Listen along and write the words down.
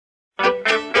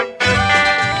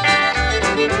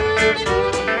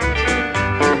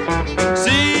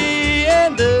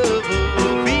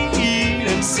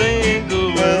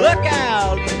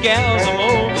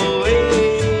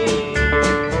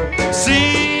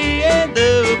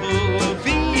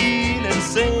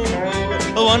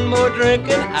one more drink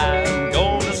and I'm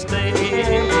gonna stay.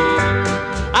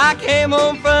 I came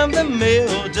home from the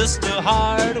mill, just a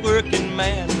hard-working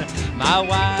man. My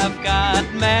wife got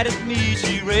mad at me,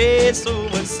 she raised so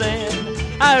much sand.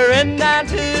 I ran down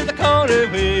to the corner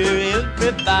where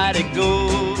everybody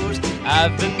goes.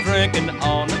 I've been drinking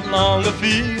all night long, I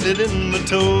feel it in my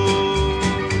toes.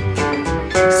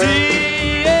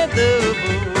 See a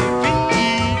double,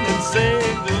 feeling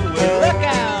single. Well, look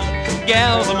out,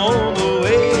 gals, I'm on the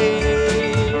way.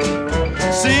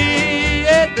 See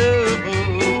a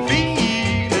double,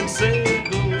 feeling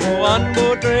single. One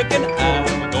more drink and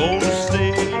I'm gonna stay.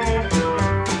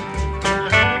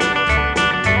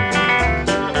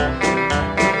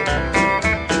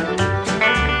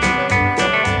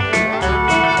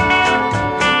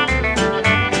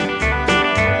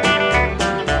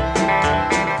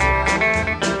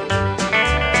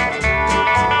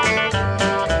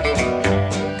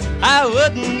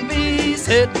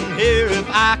 Sitting here if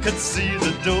I could see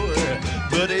the door,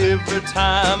 but every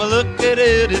time I look at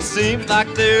it, it seems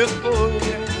like there's four.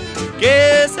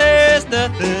 Guess there's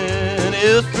nothing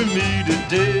else for me to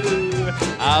do.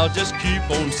 I'll just keep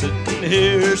on sitting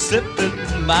here sipping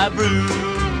my brew.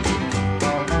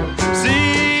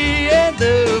 See a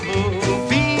double,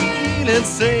 feeling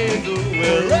single.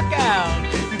 Well, look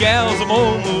out, gals, I'm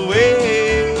on the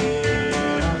way.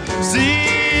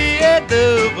 See a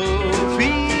double,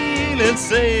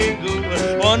 single.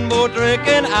 One more drink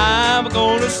and I'm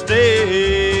gonna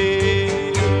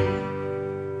stay.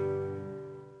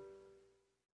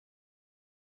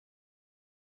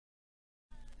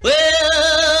 Well,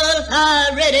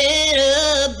 I read in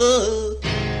a book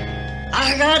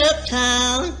I got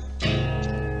uptown,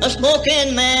 a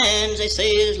smoking man, they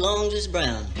say, as long as it's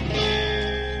brown.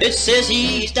 It says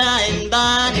he's dying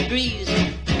by degrees,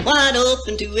 wide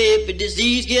open to every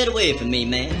disease. Get away from me,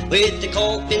 man, with the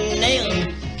coffin nail.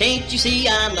 Can't you see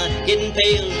I'm getting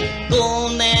pale? Go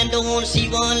on, man, don't want to see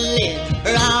one lit,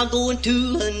 or I'll go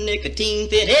into a nicotine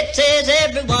fit. It says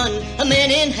everyone a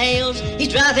man inhales, he's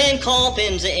driving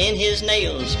coffins in his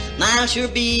nails. Mine'll sure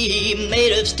be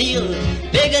made of steel,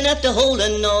 big enough to hold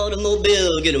an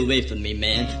automobile. Get away from me,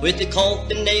 man, with the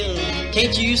coffin nail.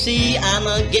 Can't you see I'm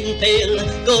getting pale?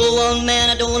 Go on,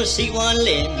 man, I don't want to see one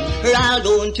lit, or I'll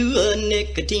go into a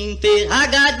nicotine fit.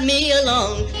 I got me a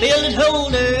long billet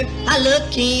holder, I look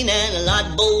keen and a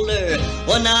lot bolder.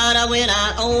 One night I went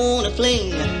out on a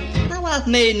fling, my wife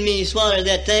made me swallow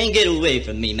that thing. Get away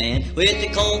from me, man, with the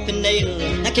coffin nail.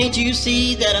 Now can't you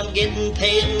see that I'm getting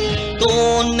pale? Go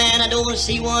on, man, I don't want to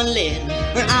see one lit,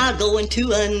 or I'll go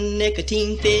into a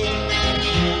nicotine fit.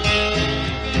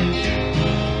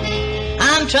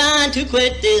 I'm trying to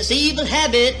quit this evil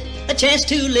habit, a chance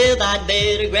to live, I'd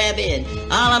better grab it.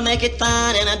 I'll make it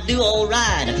fine and I do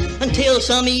alright, until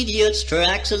some idiot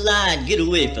strikes a light. Get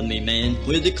away from me, man,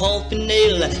 with the coffin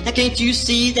nail. Now can't you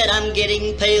see that I'm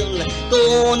getting pale?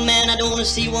 Go on, man, I don't want to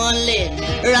see one lit,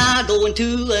 or I'll go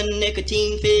into a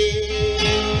nicotine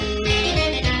fit.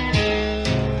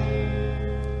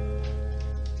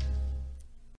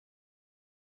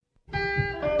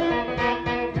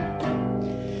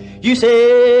 You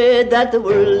said that the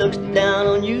world looks down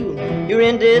on you, you're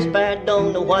in despair,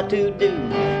 don't know what to do.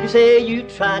 You say you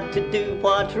tried to do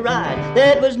what's right,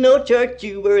 that was no church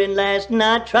you were in last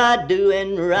night. Tried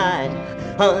doing right,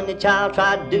 honey child,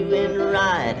 tried doing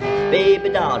right. Baby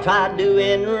doll, tried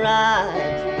doing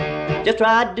right, just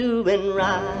try doing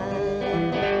right.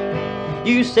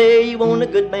 You say you want a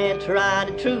good man, tried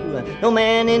and true, no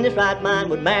man in his right mind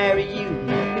would marry you.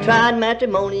 You tried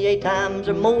matrimony 8 times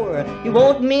or more, you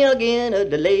want me again, a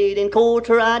delayed in court.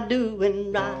 Try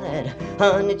doing right,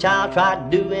 honey child, try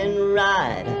doing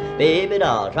right. Baby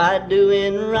doll, try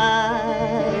doing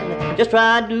right, just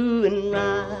try doing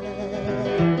right.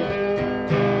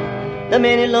 The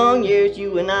many long years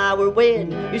you and I were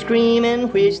wed, you scream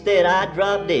and wish that I'd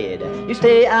drop dead. You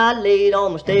stay out late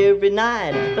almost every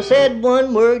night, if I said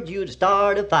one word you'd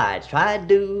start a fight. Try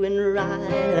doing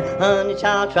right, honey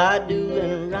child, try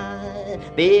doing right.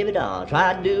 Baby doll,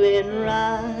 try doing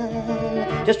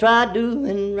right, just try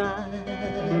doing right.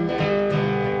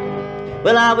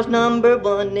 Well, I was number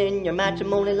 1 in your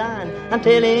matrimony line, I'm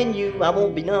telling you I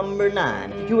won't be number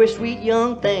 9. You were a sweet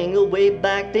young thing way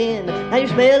back then, now you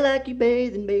smell like you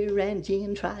bathe in beer and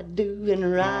gin. Try doing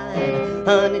right,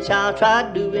 honey child,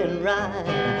 try doing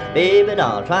right. Baby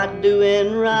doll, try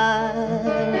doing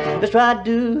right, just try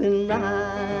doing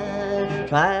right,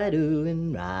 try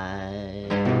doing right.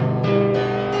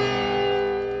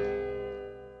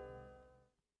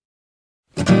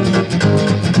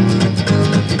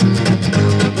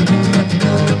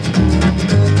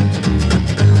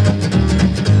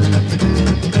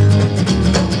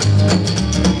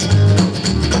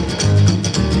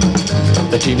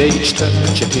 teenage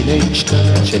touch, a teenage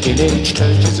touch, a teenage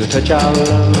touch is a touch I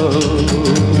love.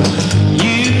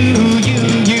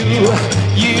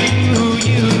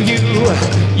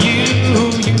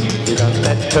 You got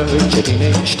that touch, a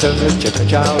teenage touch, a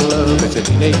touch I love. It's a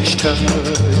teenage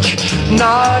touch.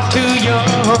 Not too young,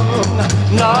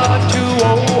 not too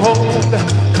old.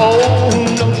 Oh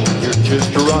no, you're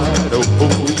just right.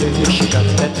 Oh yes, you got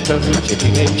that touch, a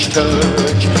teenage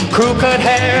touch. Crew-cut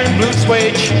hair and blue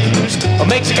suede shoes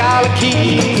makes a guy look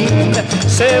keen.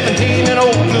 17 and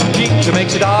old blue jeans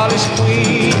makes a dolly's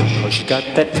queen. Oh, she got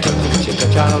that touch, a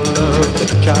touch I love. The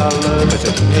touch I love is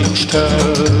a teenage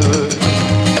touch.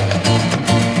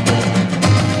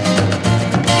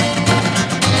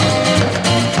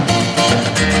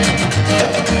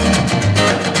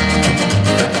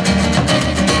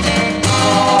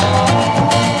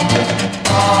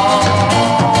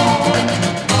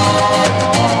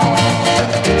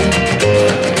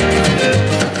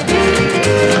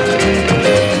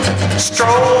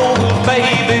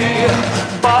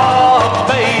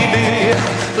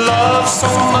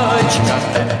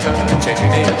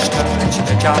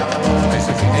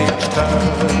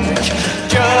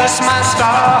 Just my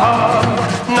style,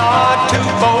 not too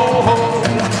bold.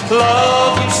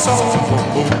 Love you so,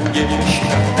 yeah. She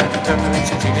got that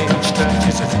touch, a teenage touch,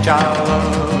 it's a job.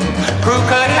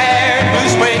 Crew-cut hair, blue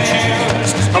suede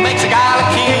shoes, makes a guy look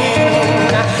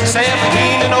keen.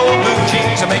 17 and old blue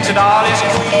jeans, makes a dolly's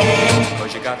queen.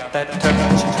 'Cause you got that touch,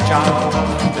 it's a job.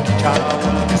 The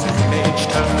job is a teenage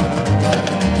touch.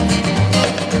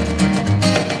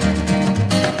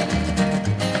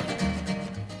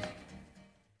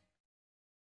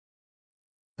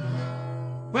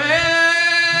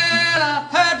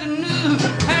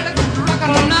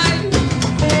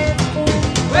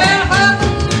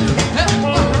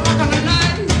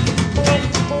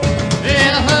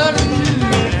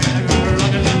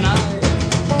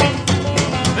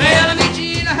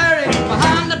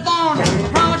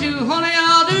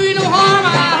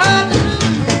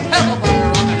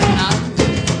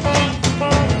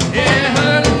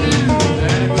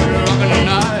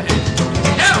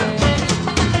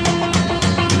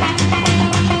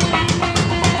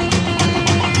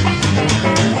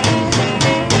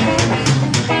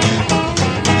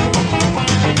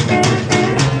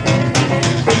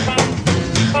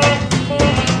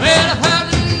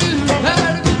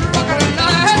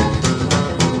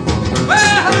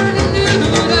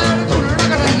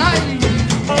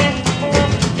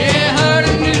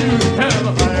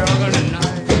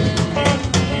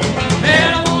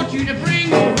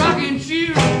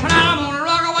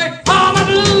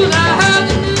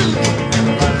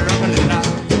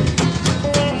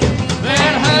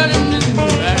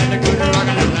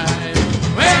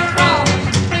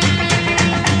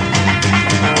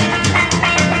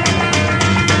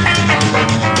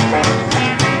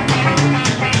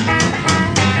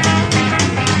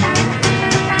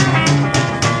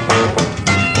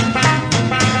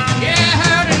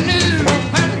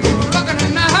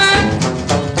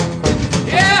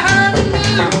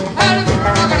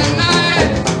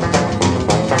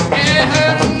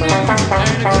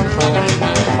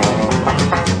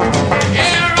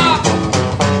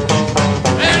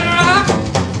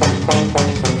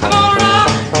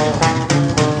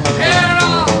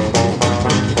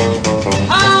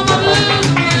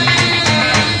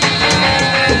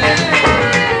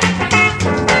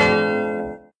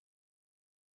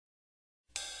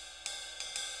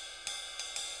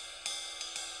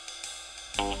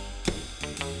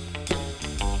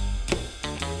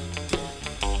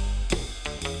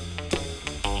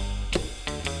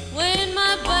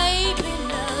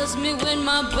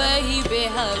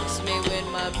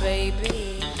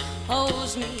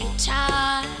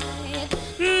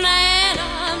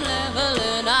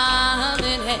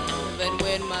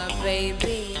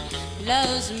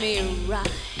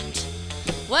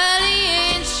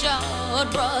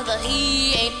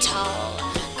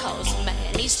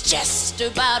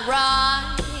 About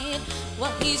right.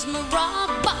 Well, he's my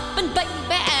rock boppin'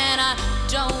 baby, and I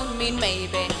don't mean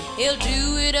maybe he'll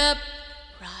do it up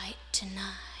right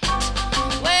tonight.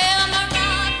 Well, my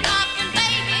rock boppin'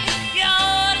 baby, you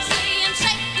ought to see him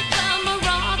shake it. Come, my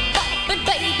rock boppin'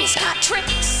 baby's got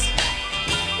tricks.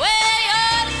 Well, you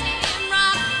ought to see him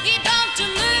rock. He don't to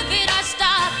move it or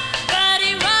stop, but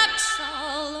he rocks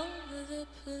all over the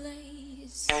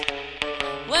place.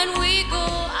 When we go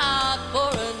out for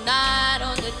a night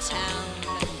on the town,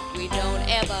 we don't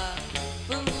ever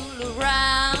fool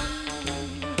around.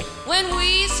 When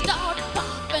we start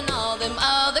popping, all them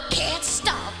other cats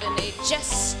stop and they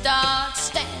just start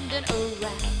standing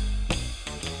around.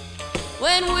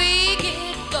 When we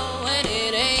get going,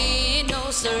 it ain't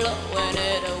slowing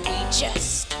it, we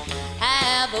just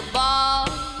have a ball.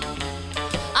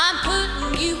 I'm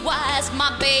putting you wise,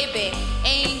 my baby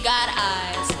ain't got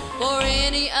eyes for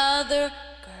any other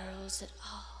girls at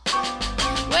all.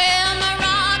 Well, my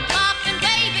rock poppin'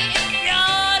 baby, you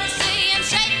ought to see him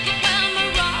shake it. Well, my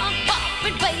rock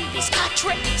poppin' baby's got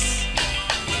tricks.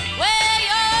 Well,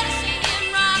 you ought to see him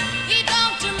rock. He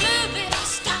don't move it or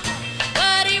stop,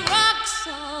 but he rocks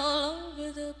all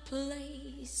over the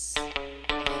place.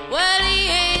 Well, he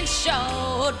ain't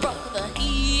short, brother,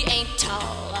 he ain't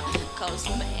tall, 'cause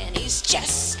man, he's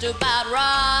just about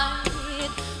right.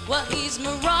 Well, he's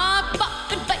my rock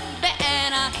poppin' baby,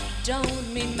 and I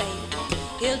don't mean maybe.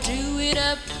 He'll do it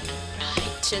up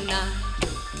right tonight.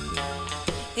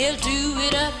 He'll do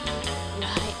it up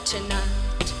right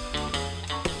tonight.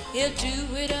 He'll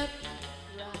do it up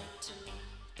right tonight.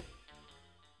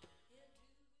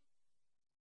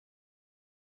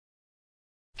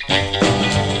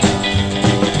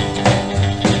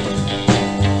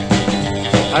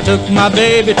 I took my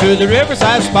baby to the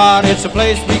riverside spot. It's a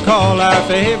place we call our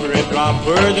favorite drop,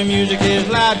 where the music is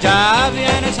loud, jivey,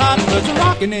 and it's hot. Puts a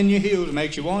rockin' in your heels,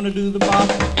 makes you want to do the bop.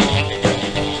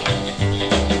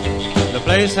 The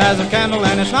place has a candle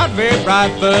and it's not very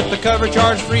bright, but the cover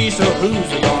charged free, so who's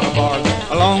gonna bark?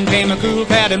 Along came a cool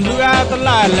cat and blew out the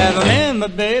light. Left me and my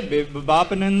baby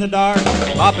bopping in the dark,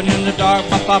 bopping in the dark,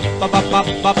 bop bop bop bop bop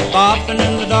bop, bopping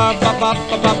in the dark, bop bop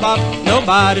bop bop bop.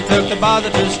 Nobody took the bother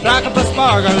to strike up a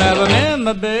spark. I left me and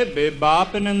my baby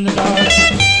bopping in the dark.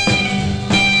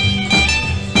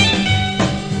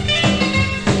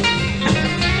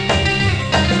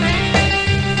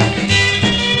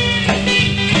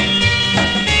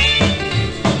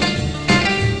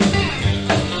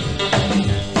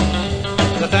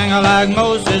 The thing I like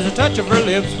most is the touch of her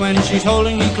lips when she's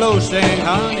holding me close, saying,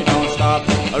 honey, don't stop.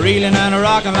 A reeling and a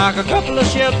rocking like a couple of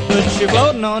ships, but she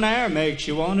floating on air makes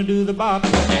you want to do the bop.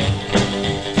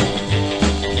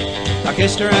 I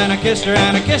kissed her and I kissed her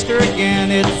and I kissed her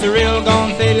again. It's a real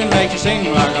gone feeling, makes you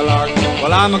sing like a lark.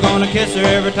 Well, I'm gonna kiss her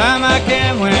every time I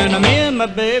can when I'm in my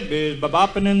baby's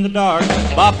bopping in the dark,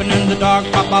 bopping in the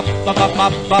dark, bop bop bop bop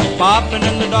bop bop, bopping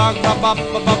in the dark, bop bop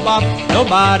bop bop bop.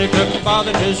 Nobody took the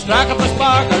bother to strike up a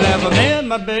spark. I left me and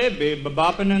my baby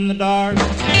bopping in the dark.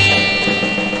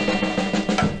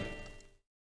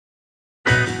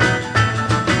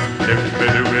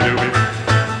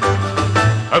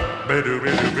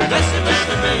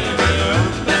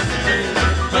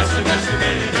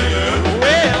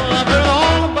 Well, I've heard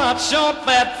all about short,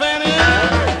 fat Fanny,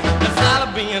 that's out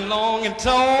of being long and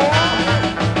tall.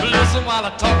 But listen while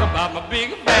I talk about my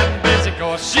big fat Bessie,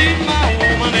 'cause she's my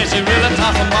woman and she really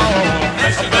tops them all.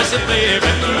 Bessie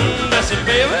baby, Bessie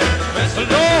baby,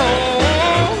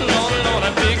 Lord, Lord, Lord,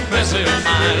 that big Bessie of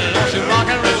mine, Lord, she rock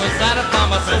and roll and satisfy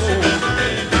my soul.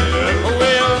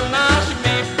 Well, now she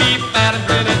may be fat and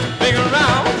pretty, big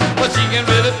around, but she can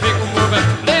really pick them up and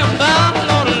lay them down.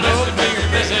 Lord, Lord, big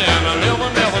Bessie, and I never,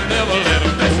 never, never let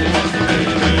them Bessie.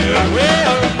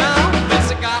 Well, now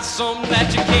Bessie got something that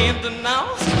you can't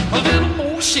denounce, a little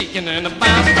more shaking and a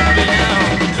bounce to be down.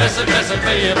 Bessie, Bessie,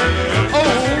 baby,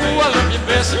 oh, I love you,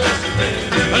 Bessie.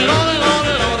 Lord, Lord,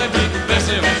 Lord, that big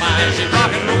Bessie of mine, she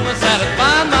rock and roll and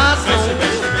satisfy my soul.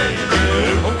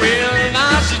 Well,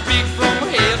 now she's big from her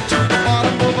head to the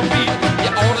bottom of her feet.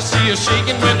 You ought to see her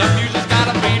shaking when the music's got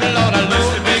a beat. Lord, I love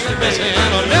the big Bessie,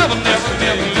 and I'll never, never,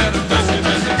 never let her go.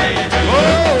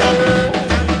 Oh,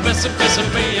 Bessie, Bessie,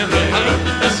 baby, I love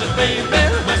you, Bessie, baby.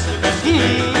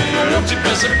 I want you,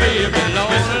 Bessie, baby.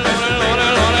 Lord, Lord,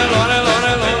 Lord, Lord, Lord,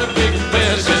 Lord, Lord, big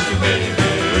Bessie.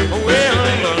 Well,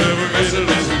 Lord, Bessie,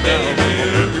 Bessie, Bessie, Bessie,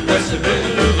 Bessie,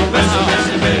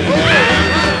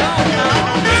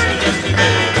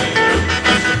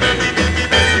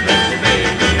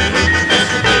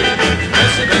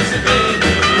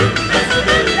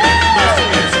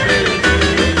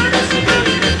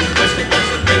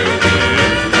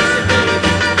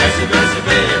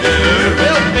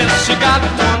 she got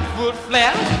 1 foot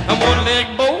flat and 1 leg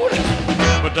bowed,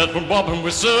 but that's from Boppin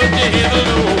with such a heavy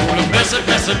load. Bessie,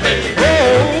 Bessie, baby, oh,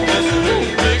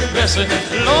 big Bessie,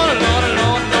 Lord, Lord,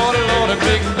 Lord, Lord, Lord,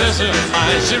 big Bessie,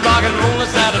 she rock and roll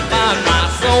and satisfy my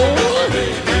soul.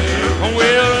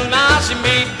 Well, now she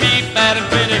may be fat and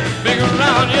pretty, big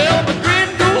around, yeah, but great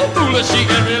cool, she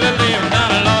can really lay him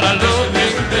down. Lord, I love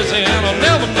big Bessie, and I'll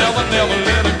never, never, never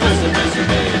let her go.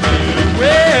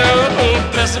 Well,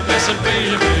 Bessie, Bessie,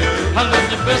 baby, I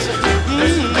love you, Bessie.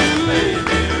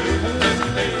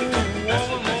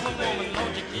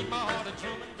 Lord, you keep my heart a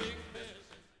drumming, big Bessie.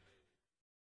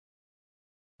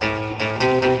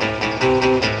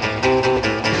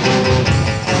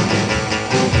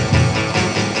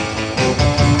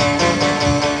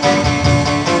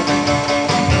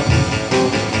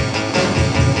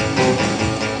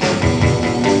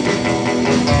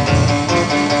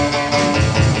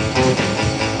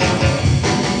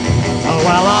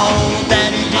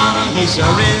 he's a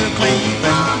real clean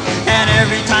thing. And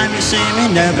every time you see him,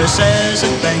 he never says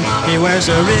a thing. He wears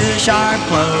a real sharp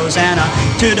clothes and a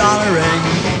 $2 ring.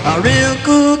 A real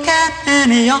cool cat,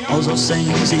 and he also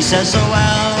sings. He says, oh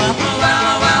well, well, oh well,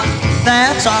 oh well,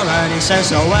 that's alright. He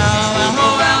says, oh well, well,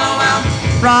 oh well, oh well,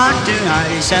 rock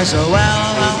tonight. He says, oh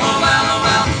well, well, oh well, oh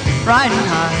well, riding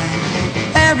high.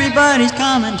 Everybody's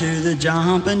coming to the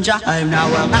jump and jive.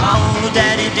 Now, well, old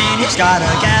Daddy Dean, he's got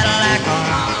a Cadillac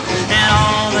car, and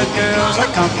all the girls that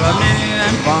come from near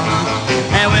and far.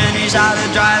 And when he's out of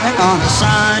driving on a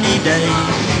sunny day,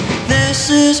 this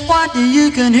is what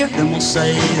you can hear them will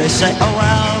say. They say, oh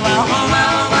well, well, oh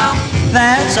well, oh well,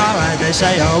 that's alright. They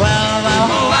say, oh well, well,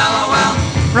 oh well, oh well,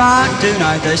 rock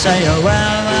tonight. They say, oh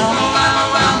well, well, oh well,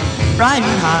 oh well,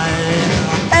 riding high.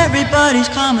 Everybody's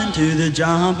coming to the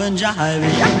jump and jive.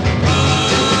 Yeah.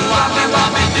 Ooh, whoppy,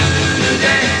 whoppy,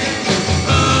 doo-doo-day.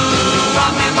 Ooh,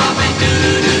 whoppy, whoppy,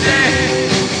 doo-doo-day.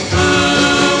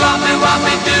 Ooh, whoppy,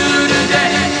 whoppy,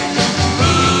 doo-doo-day.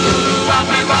 Ooh,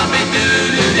 whoppy, whoppy,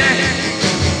 doo-doo-day.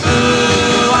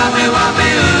 Ooh, whoppy, whoppy,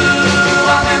 ooh,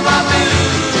 whoppy, whoppy,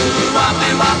 ooh,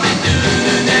 whoppy, whoppy,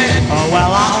 doo-doo-day. Oh,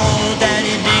 well, old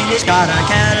Daddy Dean, he's got a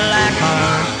Cadillac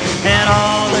car, and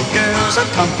all the girls that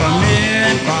come from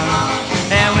near and far.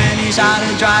 And when he's out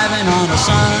and driving on a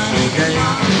sunny day,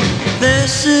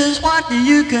 this is what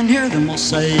you can hear them will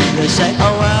say. They say,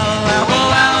 oh well, well,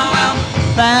 oh well, oh well,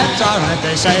 that's alright.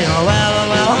 They say, oh well, oh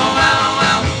well, oh well, oh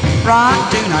well, rock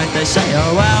tonight. They say,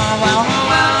 oh well, oh well, oh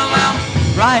well, oh well,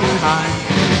 riding high.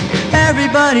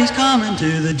 Everybody's coming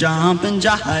to the jump and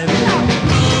jive. Ooh,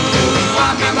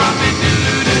 whoppy, whoppy,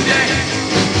 doo-doo-day.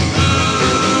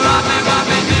 Ooh, whoppy,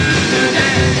 whoppy,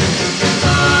 doo-doo-day.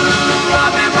 Ooh,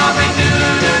 whoppy, whoppy,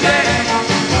 doo-doo-day.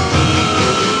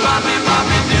 Ooh, whoppy,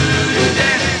 whoppy,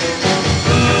 doo-doo-day.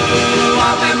 Ooh,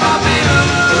 whoppy, whoppy,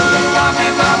 ooh, whoppy,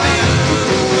 whoppy,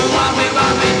 ooh, whoppy,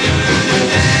 whoppy,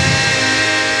 doo-doo-day.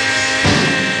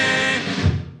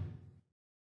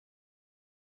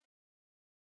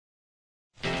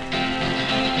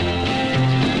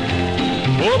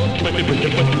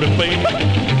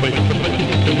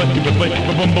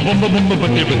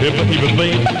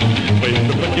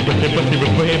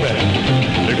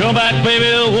 Come back, baby,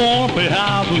 it won't be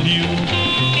hard with you.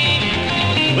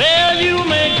 Well, you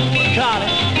may go to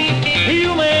college,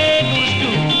 you may go to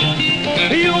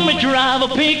school, you may drive a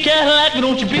pink Cadillac, but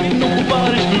don't you be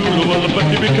nobody's fool. Well,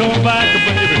 baby, come back,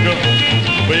 baby, come.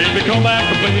 Baby, come back,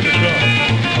 baby, come.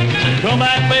 Come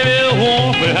back, baby, it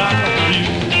won't be hard with you.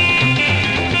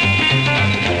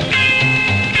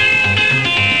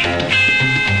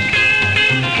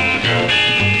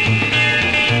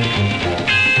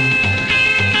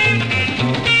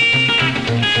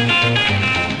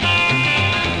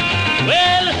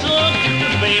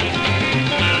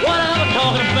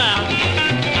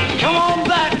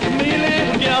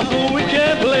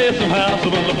 So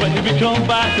baby, come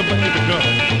back, baby, come.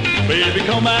 Baby,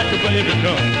 come back, baby,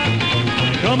 come.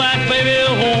 Come back, baby, it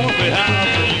won't be hard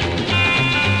for you.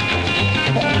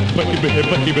 Baby, baby,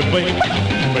 baby, baby, baby,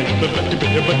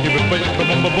 baby, baby, come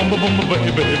on, boom, boom, boom, baby,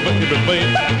 baby, baby, baby,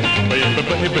 baby,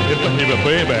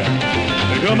 baby.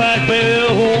 Come back, baby,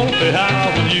 it won't be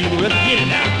hard for you. Let's get it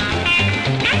now.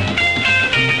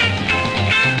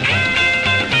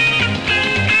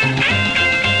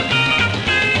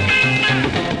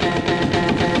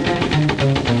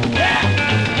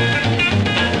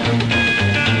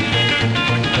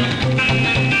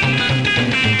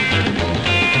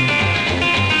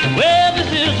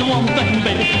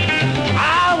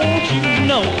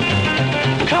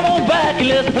 Come on back and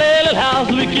let's play a little house.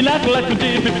 We can act like we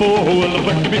did before. Well,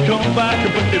 baby, come back,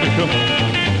 baby, come.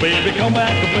 Baby, come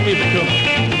back, baby, come.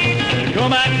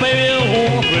 Come back, baby, it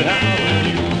won't be hard with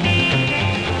you.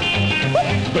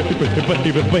 Baby, baby,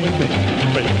 baby, baby, baby,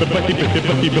 baby,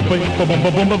 baby, baby.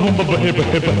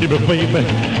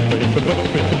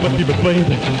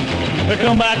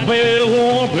 Come back, baby, it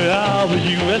won't be hard with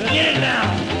you. Let's get it now.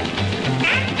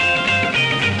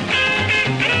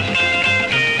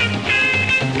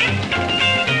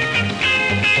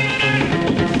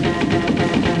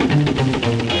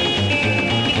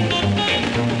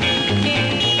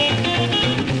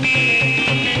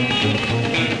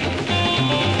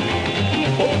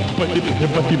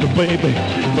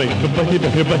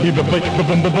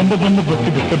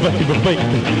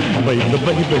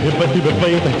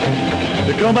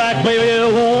 Come back, baby,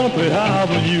 it won't be hard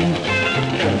with you.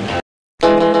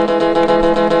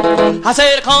 I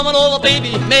said, come on over,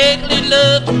 baby, make a little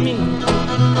love to me.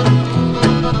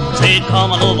 I said,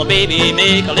 come on over, baby,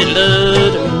 make a little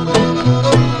love to me.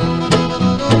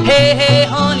 Hey, hey,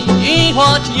 honey, you ain't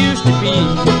what you used to be.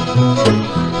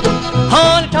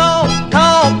 Honey, talk.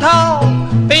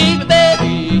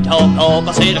 talk.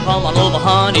 I said, come on over,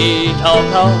 honey, talk,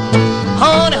 talk.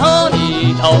 Honey,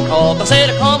 honey, talk, talk. I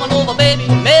said, come on over, baby,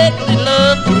 make a little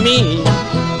love to me.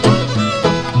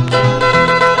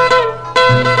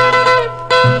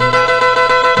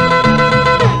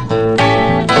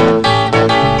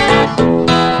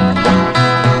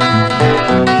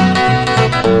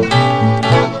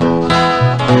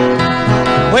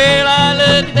 Well, I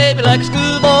love you, baby, like a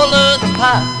schoolboy loves his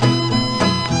pie.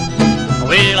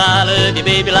 Well, I love you,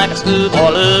 baby, like a schoolboy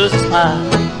loves his pie.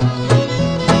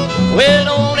 Well,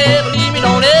 don't ever leave me,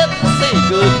 don't ever say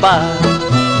goodbye.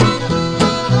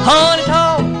 Honey,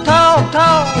 talk, talk,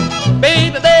 talk,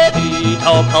 baby, baby,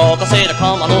 talk, talk. I said,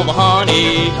 come on over,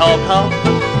 honey, talk, talk.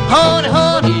 Honey,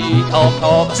 honey, talk,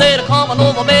 talk. I said, come on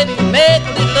over, baby, make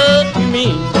a little love to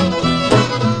me.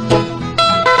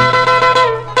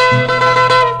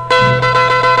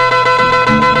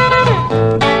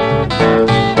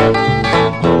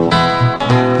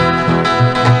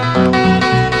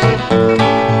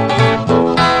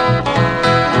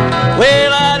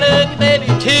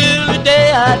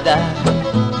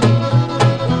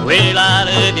 Well, I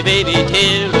love you, baby,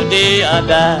 till the day I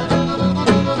die.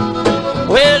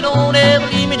 Well, don't ever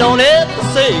leave me, don't ever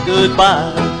say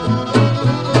goodbye.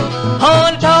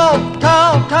 Honey, talk,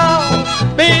 talk,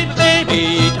 talk, baby,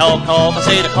 baby, talk, talk. I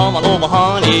said, come on over,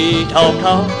 honey, talk,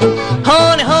 talk.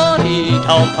 Honey, honey,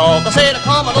 talk, talk. I said,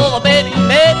 come on over, baby,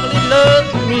 make a little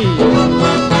love to me.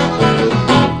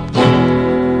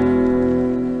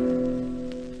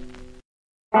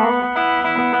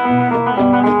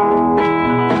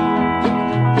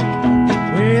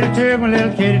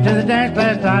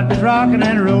 Rockin'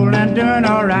 and rollin' and doing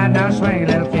all right. Now swing,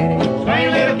 little kitty.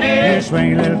 Swing, little kitty. Yeah,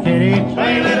 swing, little kitty.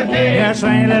 Swing, little kitty. Yeah,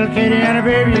 swing, little kitty, and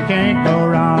baby, you can't go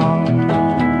wrong.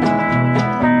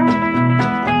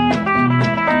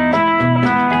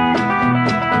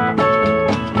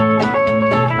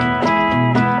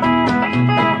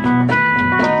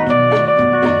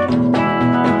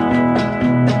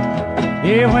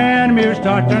 Yeah, when the music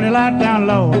starts, turn the light down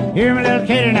low. Hear me, little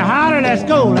kitty, now holler, let's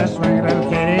go. Let's swing, little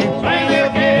kitty. Swing, little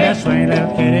kitty. Yeah, swing,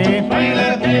 little kitty. Swing,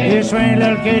 little kitty. Yeah, swing,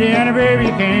 little kitty, and baby,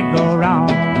 you can't go wrong.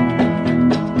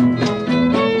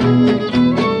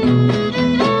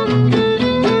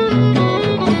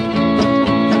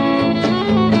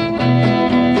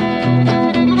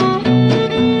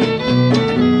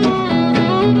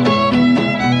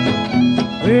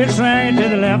 We'll swing to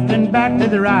the left and back to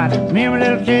the right. Me and my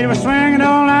little kitty was swinging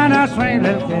all night. Now swing,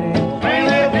 little kitty. Swing,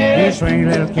 little kitty. Yeah, swing,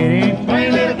 little kitty.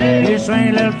 Swing, little kitty. Yeah,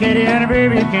 swing, little kitty, and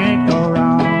baby, you can't go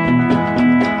wrong.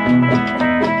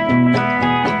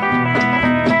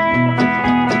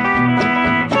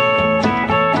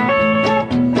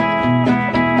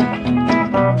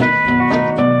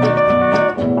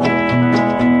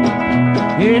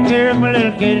 You took my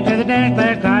little kitty to the dance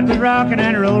last night. Was rocking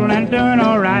and rolling and doing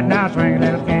all right. Now swing,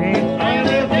 little kitty. Swing,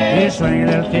 little kitty. Yeah, swing,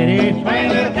 little kitty. Swing,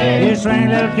 little kitty. Yeah, swing,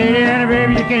 little kitty, and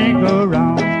baby, you can't go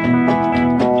wrong.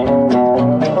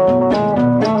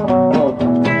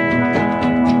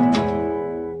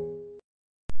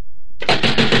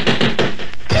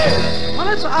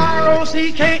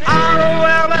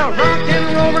 R-O-C-K-R-O-L-L, rock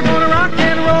and roll, we're gonna rock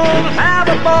and roll and have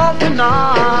a ball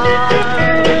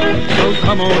tonight. So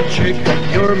come on, chick,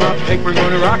 you're my pick, we're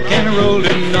gonna rock and roll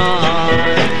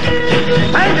tonight.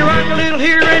 And you rock a little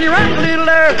here and you rock a little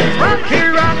there, rock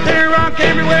here, rock there, rock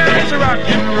everywhere, it's a rock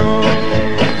and roll.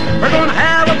 We're gonna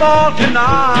have a ball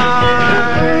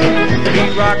tonight. We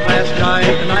rocked last night,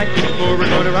 the night before, we're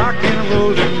gonna rock and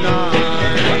roll tonight.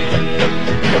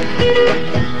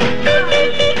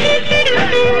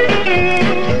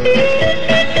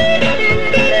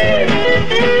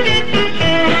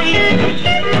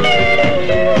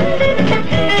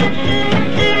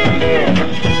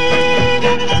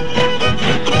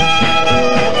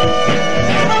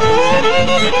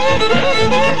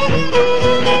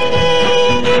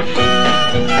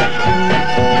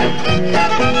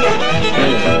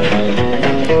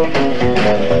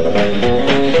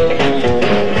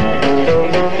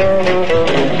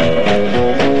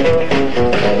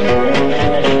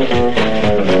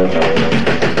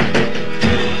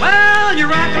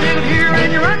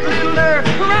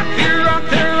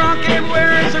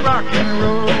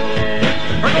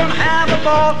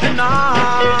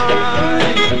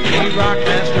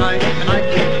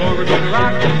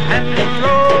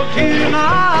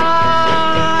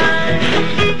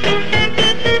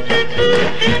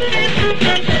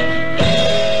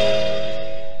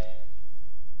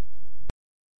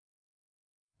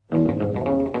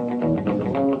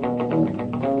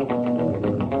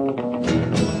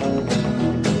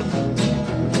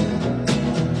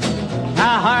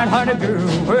 hard-hearted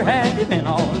girl, where have you been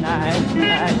all night,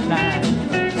 night, night?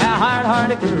 Now,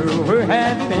 hard-hearted girl, where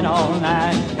have you been all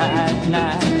night, night,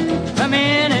 night? Come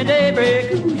in at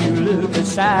daybreak, you look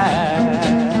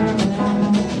aside.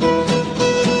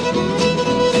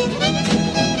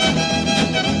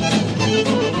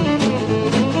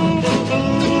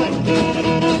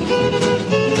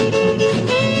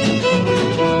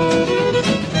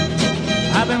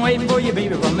 I've been waiting for you,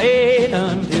 baby, from 8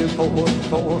 until 4,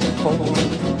 4, 4.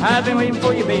 I've been waiting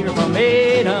for you, baby, from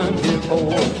 8 until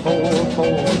 4, 4, 4.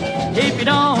 If you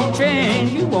don't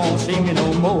change, you won't see me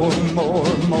no more, more,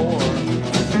 more.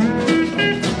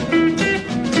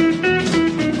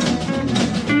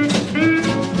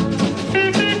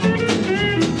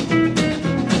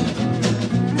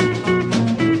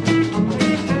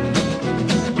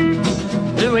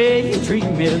 The way you treat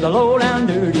me is a low-down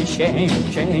dirty shame,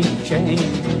 shame, shame.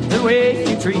 The way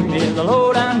you treat me is a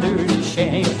low-down dirty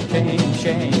shame, shame,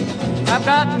 shame. I've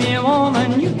got me a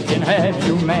woman, you can have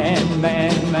your man,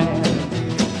 man, man.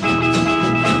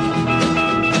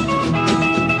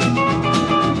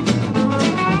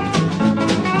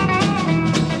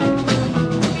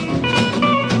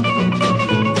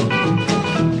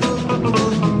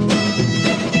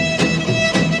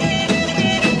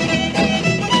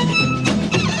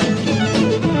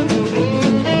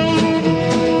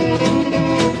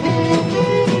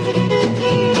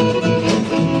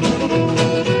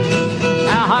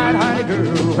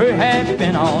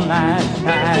 All night,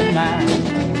 night,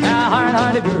 night. Now,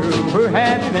 hard-hearted girl, where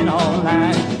have you been all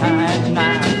night, night,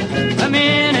 night? Come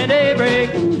in at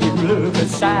daybreak, you look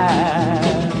aside.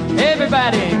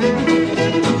 Everybody.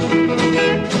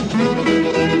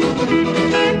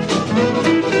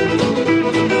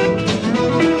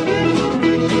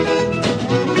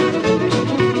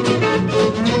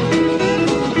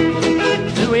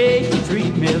 The way you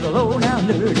treat me is a low-down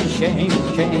dirty shame,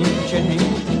 shame, shame.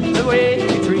 The way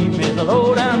you treat me is a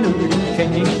low-down dirty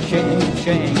shame, shame,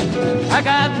 shame. I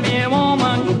got me a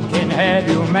woman, you can have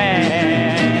your man.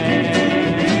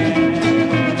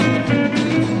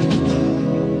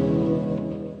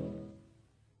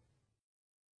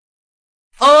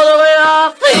 Oh, the way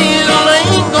I feel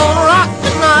ain't gonna rock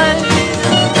tonight.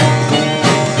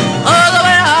 Oh, the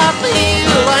way I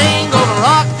feel ain't gonna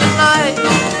rock tonight.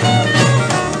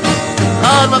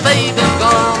 Oh, my baby's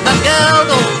gone, that girl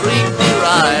don't treat me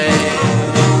right.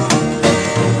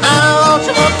 Now all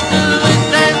she wants to do is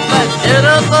dance like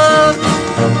jitterbug.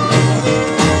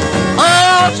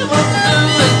 All she wants to do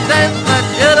is dance like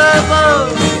jitterbug.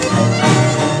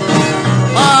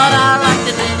 But I like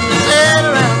to do is sit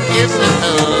around kissing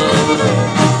her.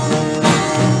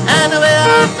 And the way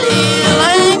I feel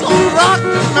ain't gonna rock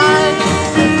tonight.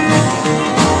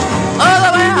 Oh,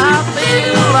 the way I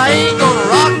feel ain't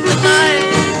gonna rock tonight.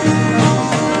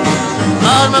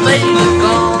 But my baby's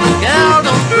gone, the gal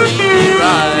don't treat me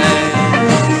right.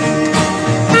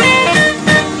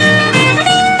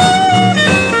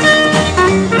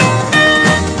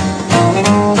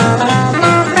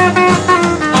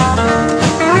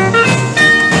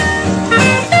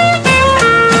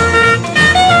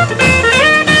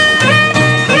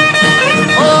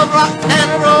 Oh, rock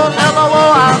and roll never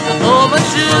wore out the Toma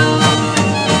shoes.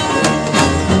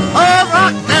 Oh,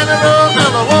 rock and roll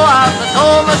never wore out the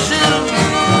Toma shoes.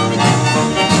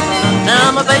 Now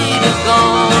my baby's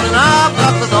gone and I've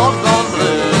got the doggone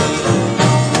blues.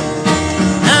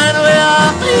 And the way I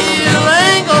feel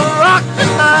ain't gonna rock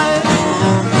tonight.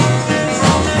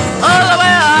 Oh, the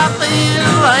way I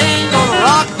feel ain't gonna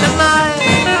rock tonight.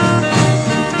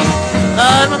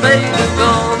 And my baby's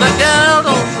gone, that girl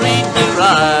don't treat me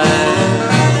right.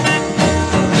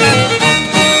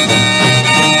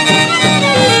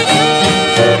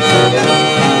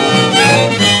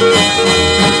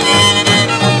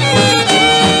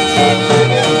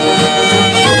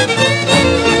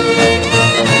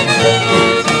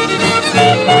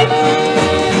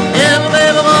 Every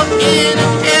baby walk in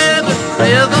and carry the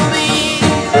rhythm beat.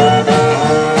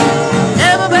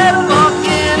 Every baby walk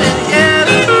in and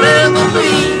carry the rhythm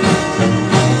beat.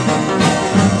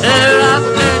 Her eyes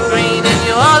turn green and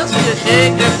you ought to see her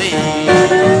shake her feet.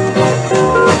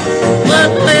 But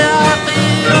the way I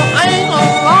feel ain't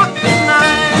gonna rock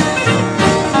tonight.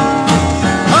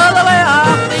 Oh, the way I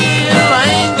feel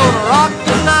ain't gonna rock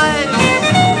tonight.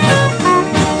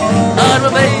 But my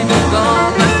baby's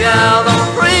gone, the gal don't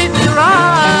treat me right.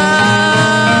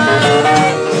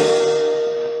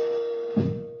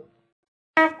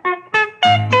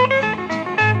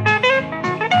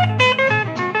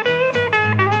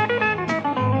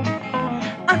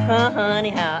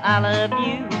 Honey, how I love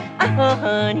you.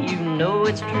 honey, you know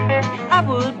it's true. I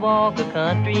would walk a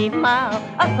country mile,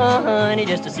 honey,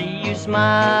 just to see you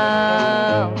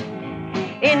smile.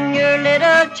 In your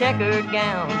little checkered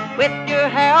gown, with your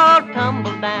hair all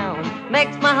tumbled down,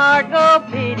 makes my heart go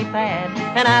pitty-pat,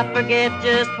 and I forget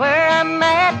just where I'm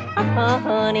at.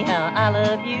 Honey, how I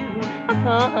love you.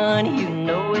 Honey, you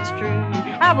know it's true.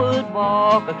 I would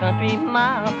walk a country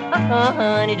mile,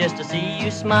 honey, just to see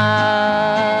you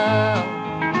smile.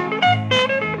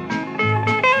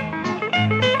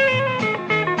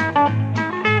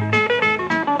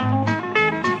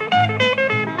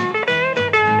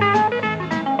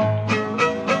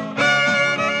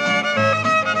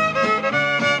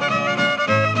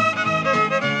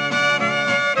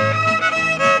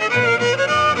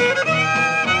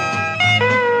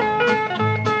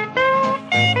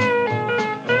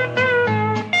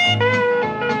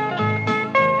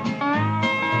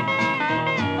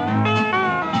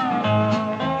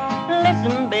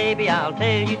 I'll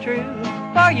tell you true,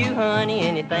 for you, honey,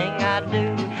 anything I'd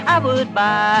do. I would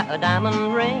buy a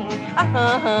diamond ring,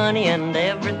 honey, and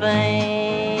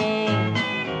everything.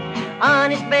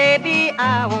 Honest, baby,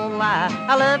 I won't lie,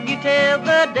 I love you till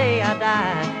the day I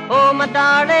die. Oh, my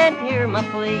darling, hear my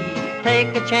plea,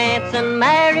 take a chance and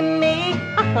marry me.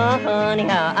 Honey,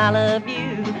 how I love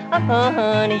you.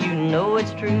 Honey, you know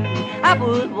it's true. I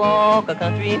would walk a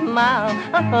country mile,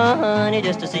 honey,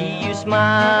 just to see you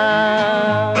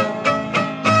smile.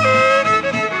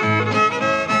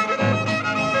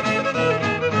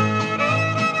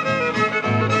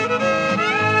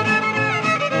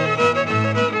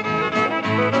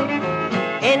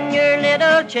 In your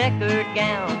little checkered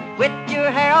gown, with your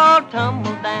hair all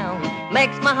tumbled down,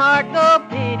 makes my heart go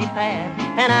pitty-pat,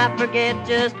 and I forget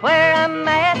just where I'm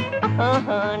at.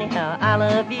 Honey, how I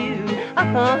love you.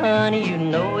 Honey, you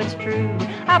know it's true.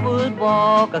 I would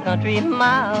walk a country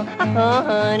mile,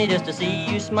 honey, just to see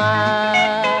you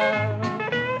smile.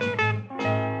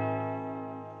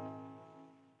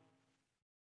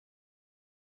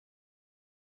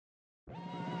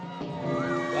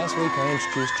 Last week I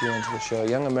introduced you into the show a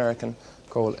young American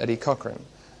called Eddie Cochran.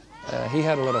 He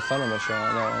had a lot of fun on the show,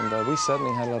 I know, and we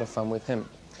certainly had a lot of fun with him.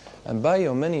 And by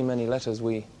your many, many letters,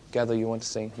 we gather you want to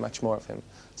see much more of him.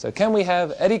 So can we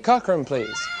have Eddie Cochran,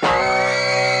 please?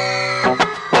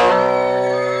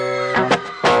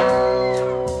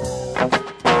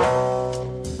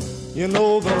 You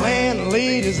know the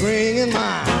landlady's ringing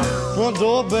my front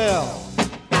door bell.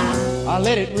 I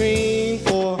let it ring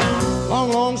for a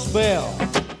long, long spell.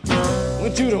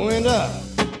 Went to the window,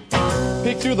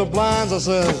 peeked through the blinds. I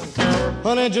said,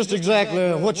 honey, just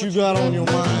exactly what you got on your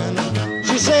mind.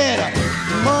 She said,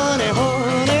 money,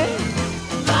 honey.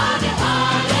 Money,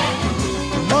 honey.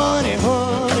 Money,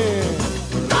 honey.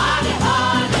 Money,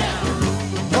 honey.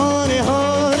 Money,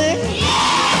 honey.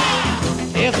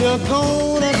 Yeah! If you're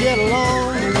gonna get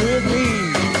along with me.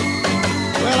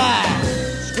 Well, I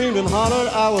screamed and hollered,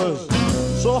 I was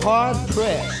so hard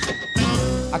pressed.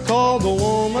 I called the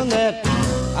woman that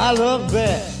I love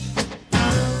best.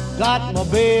 Got my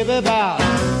baby about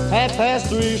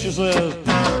 3:30. She says,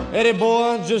 Eddie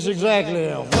boy, just exactly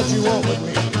what you want with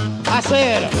me. I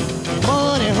said,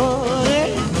 money,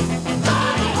 honey.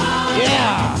 Money, honey.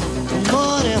 Yeah,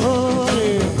 money,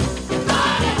 honey.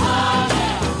 Money, honey.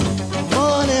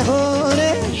 Money,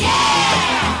 honey.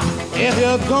 Yeah! If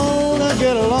you're gonna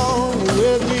get along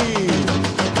with me.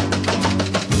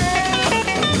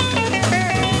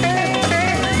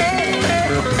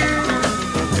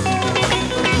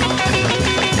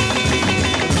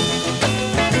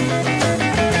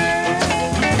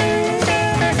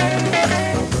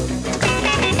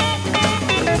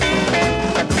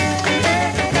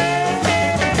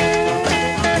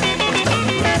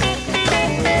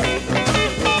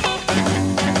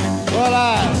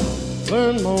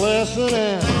 Learned my lesson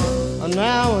and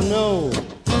now I know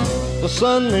the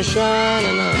sun may shine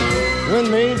and the wind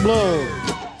may blow.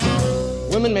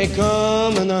 Women may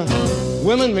come and the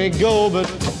women may go, but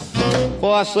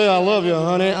before I say I love you,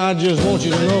 honey, I just want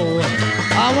you to know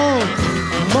I want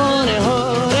money,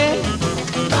 honey.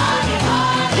 Money,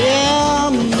 honey. Yeah,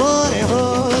 money,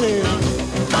 honey.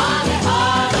 Money,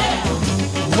 honey.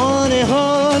 Money,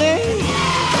 honey.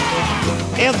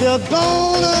 Yeah. If you're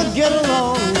gonna get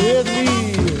along with me.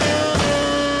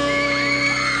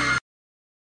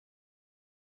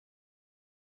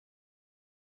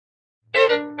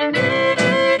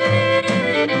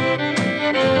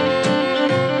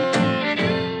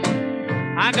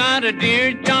 I got a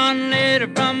Dear John letter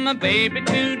from my baby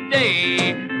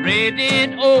today. Read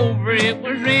it over, it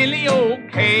was really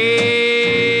okay.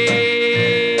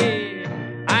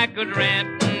 I could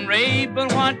rant and rave,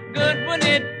 but what good would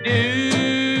it do?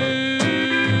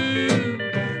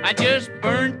 I just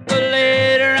burnt the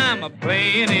letter, I'm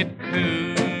a-playing it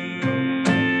cool.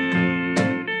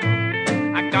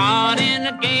 I got in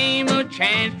a game of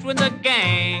chance with a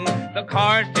gang. The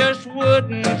cards just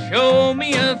wouldn't show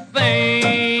me a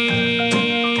thing.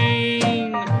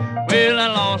 Well, I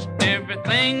lost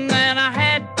everything that I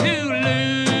had to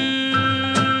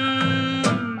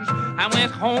lose. I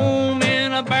went home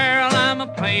in a barrel, I'm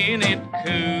a-playing it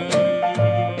cool.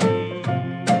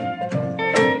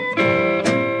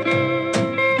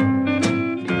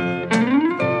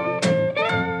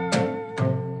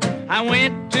 I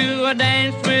went to a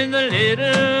dance with a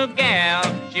little gal.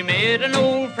 She met an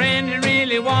old friend who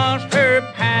really was her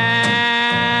pal.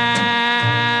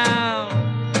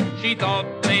 She thought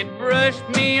they'd brushed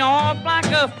me off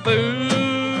like a fool.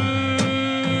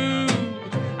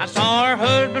 I saw her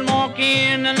husband walk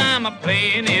in and I'm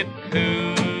a-playing it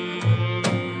cool.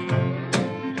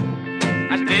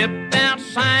 I stepped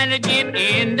outside to get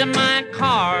into my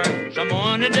car.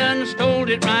 Someone had done stole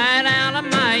it right out of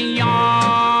my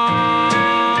yard.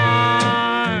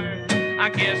 I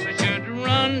guess I should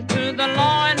run to the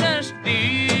law and steal.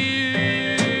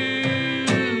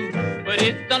 But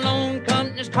it's the loan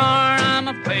company's car, I'm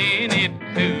a-playing it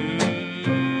cool.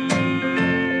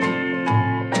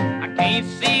 I can't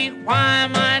see why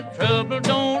my trouble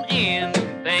don't end.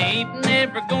 They ain't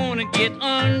never gonna get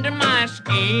under my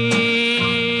skin.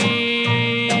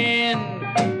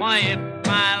 Why, if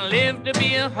I live to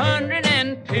be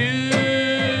 102,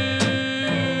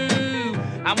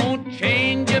 I won't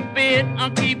change a bit, I'll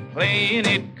keep playing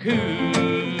it cool.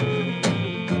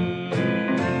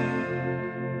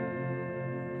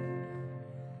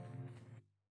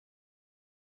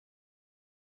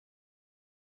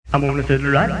 I'm gonna sit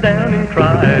right down and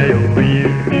cry over you.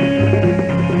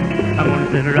 I'm gonna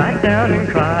sit right down and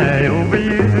cry over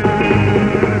you.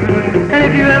 And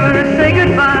if you ever say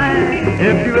goodbye,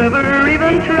 if you ever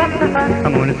even try,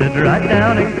 I'm gonna sit right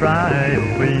down and cry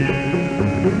over you.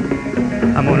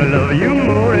 I'm gonna love you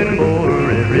more and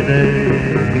more every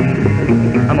day.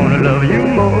 I'm gonna love you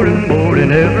more and more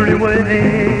in every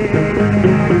way.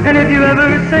 And if you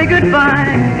ever say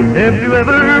goodbye, if you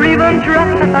ever even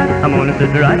try, I'm gonna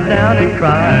sit right down and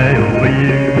cry over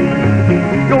you.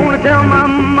 Gonna tell my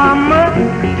mama,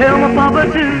 tell my papa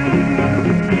too,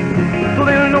 so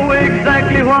they'll know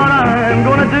exactly what I'm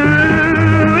gonna do.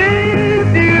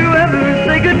 If you ever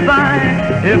say goodbye,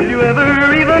 if you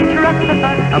ever even try,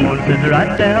 I'm gonna sit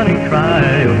right down and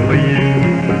cry over you.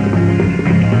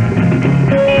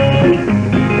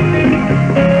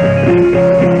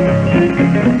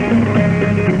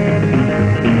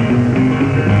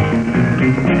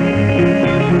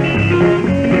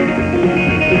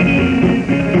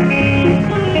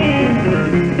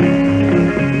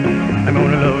 I'm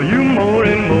gonna love you more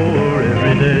and more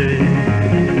every day.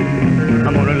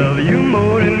 I'm gonna love you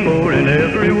more and more in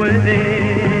every way.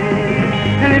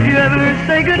 And if you ever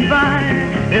say goodbye,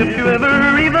 if you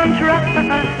ever even try,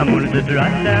 I'm gonna sit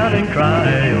right down and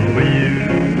cry over you.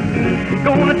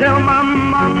 Gonna tell my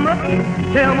mama,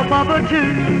 tell my papa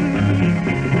too,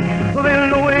 so they'll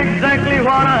know exactly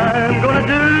what I'm gonna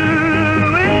do.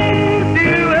 If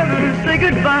you ever say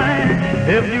goodbye,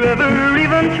 if you ever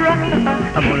even try,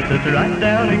 I'm gonna sit right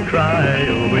down and cry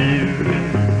over you.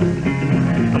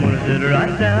 I'm gonna sit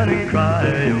right down and cry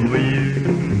over you.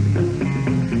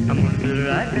 I'm gonna sit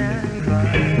right down and cry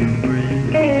over you.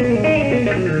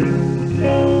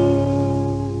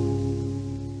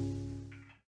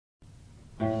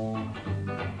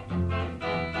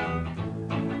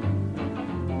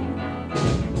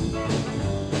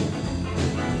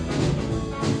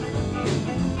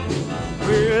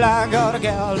 Well, I got a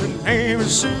gal named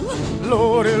Sue.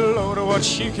 Lordy, Lordy, what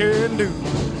she can do.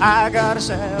 I got a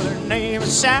sailor named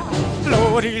Sal.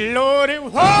 Lordy, Lordy,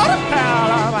 what a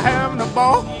pal. I'm having a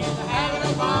ball.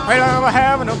 Well, I'm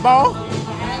having a ball.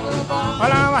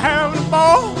 Well, I'm having a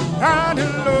ball. Trying to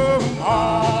love them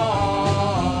all.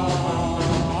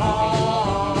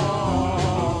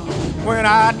 When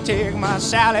I take my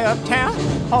Sally uptown,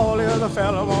 all the other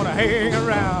fellas wanna hang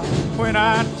around. When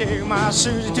I take my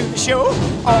Susie to the show,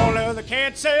 all the other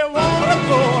cats say I wanna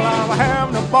go. I'm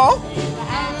having a ball.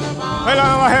 Well,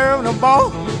 I'm having a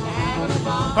ball.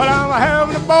 Well, I'm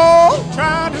having a ball.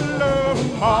 Trying to love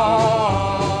them all.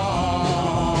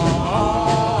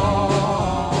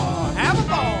 Have a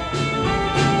ball.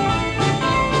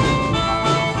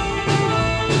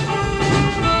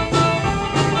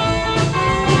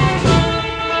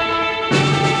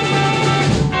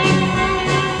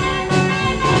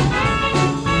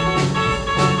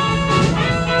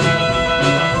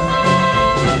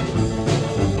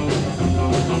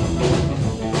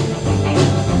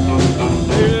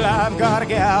 I've got a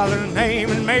gal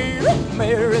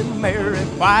Mary, Mary,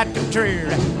 quite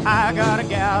contrary. I got a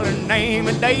gal, her name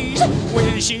is Daisy.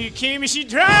 When she came, she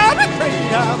drive me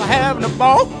crazy. I'm having a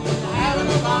ball,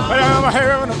 but I'm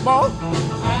having a ball,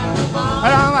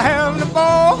 but I'm having a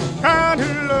ball, trying to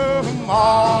love them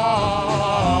all.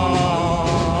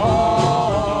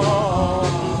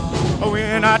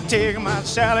 When I take my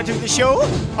Sally to the show,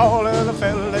 all of the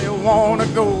fellas, they wanna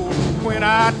go. When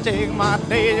I take my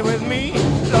Daisy with me,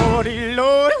 Lordy,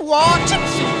 Lordy, watch and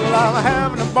see. Well, I'm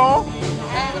having a ball,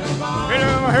 and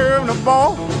I'm having a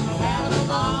ball,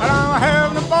 and I'm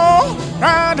having a ball,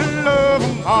 trying to love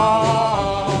them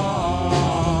all.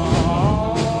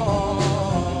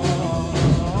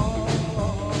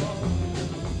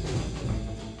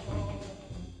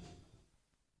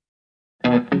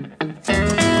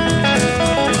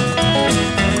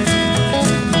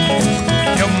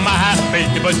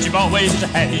 But you've always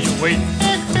had your way.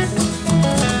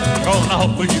 Gonna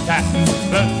hold you tight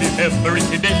and love you every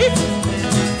day.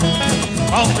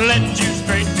 Won't let you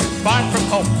stray too far from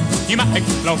home. You might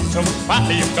get lonesome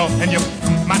while you're gone. And you're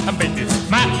my baby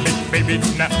now. Baby.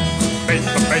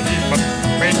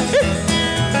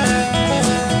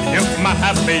 You're my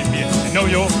baby and you know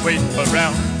your way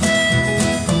around.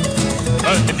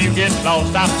 But if you get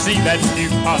lost, I'll see that you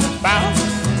are found.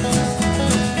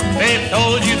 They've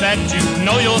told you that you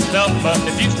know yourself, but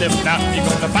if you slip now, you're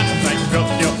gonna find things rough.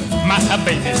 You're my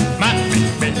baby now,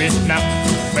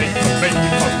 baby.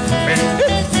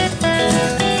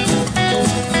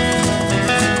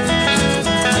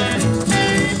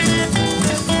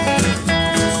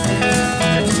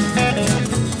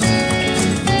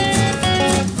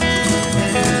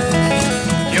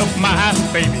 You're my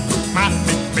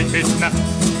baby now.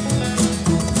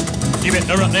 You've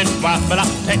been running wild, but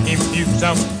I'll take you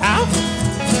somehow.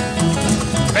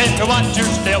 Better watch your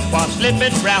step while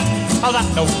slipping round. All I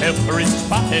know every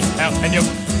spot in town. And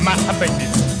you're my baby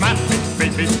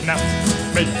now.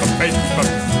 Baby.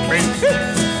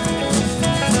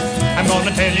 I'm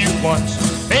gonna tell you once,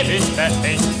 baby, that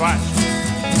ain't twice.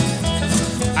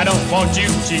 I don't want you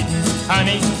cheating,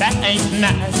 honey, that ain't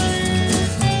nice.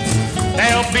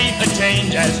 There'll be a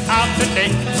change as of today.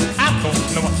 I don't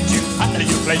know what how do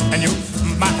you play, and you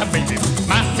my baby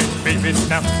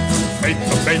now, baby.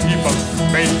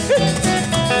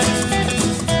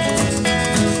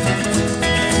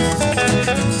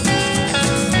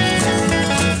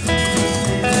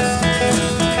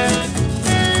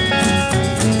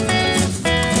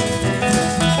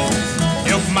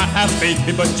 You're my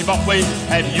baby, but you've always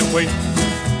had your way.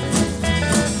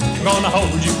 I'm gonna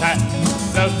hold you tight,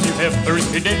 love you every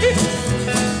day.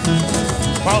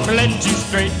 Won't let you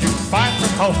stray too far from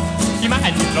home. You might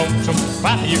get lonesome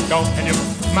while you're gone. And you're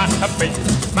my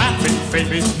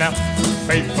baby now.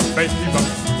 Baby.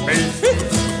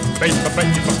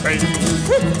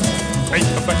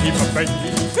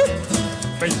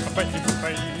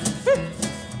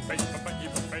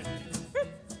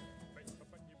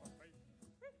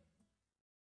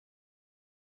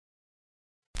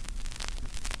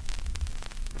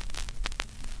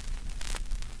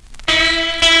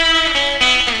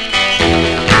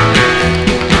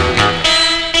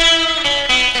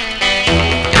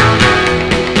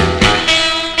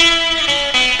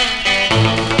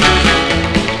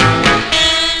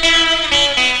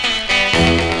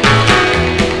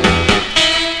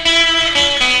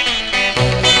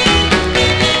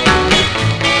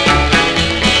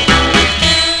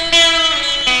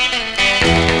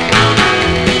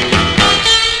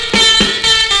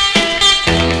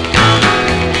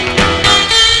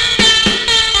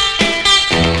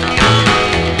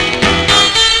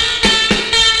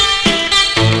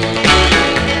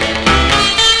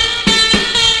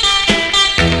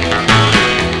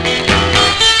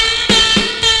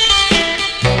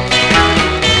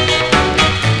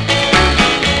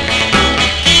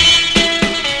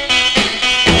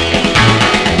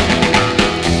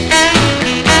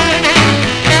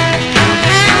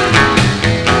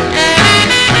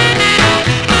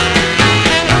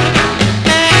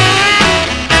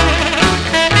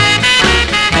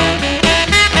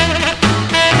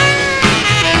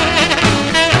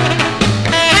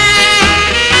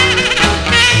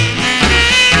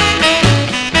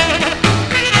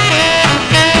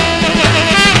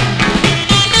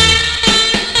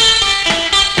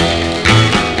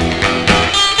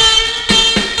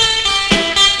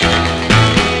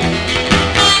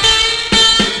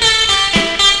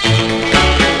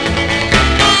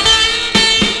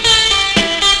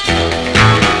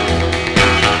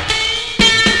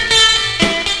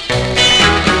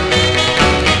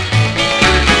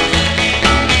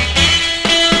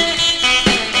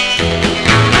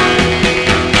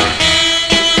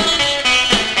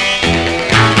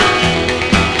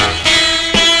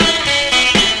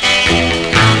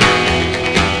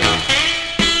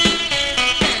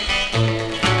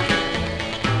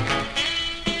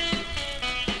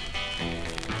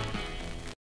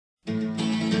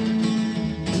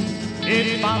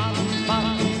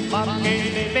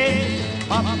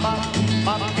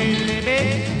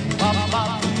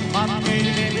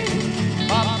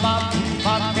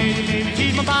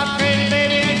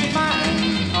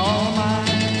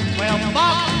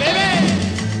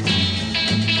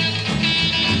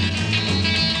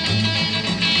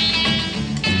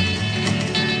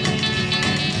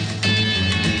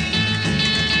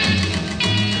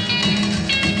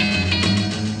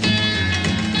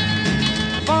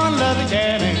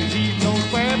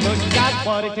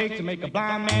 what it takes to make a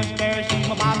blind man stare. She's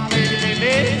my bop crazy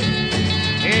baby.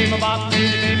 Hey, my bop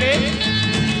crazy baby.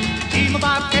 She's my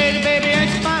bop crazy baby and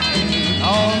she's mine,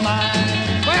 all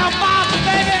mine. Well, bop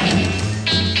baby.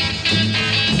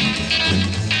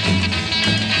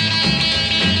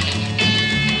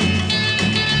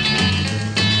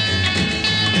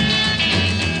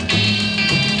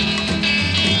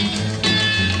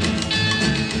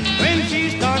 When she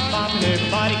starts popping,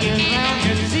 everybody gets around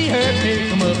just to see her pick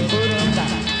them up and put them down.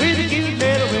 With a cute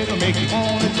little wiggle, make you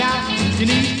wanna shout. Your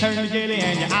knees turn to jelly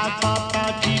and your eyes pop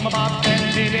out. She's my bop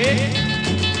crazy baby.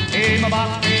 Hey, my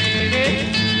bop crazy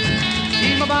baby.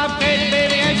 She's my bop crazy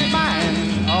baby and she's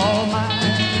mine, all mine.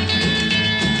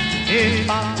 Hey,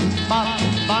 bop, bop,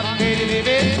 bop crazy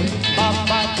baby. Bop,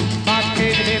 bop, bop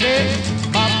crazy baby.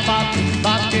 Bop, bop,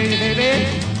 bop crazy baby.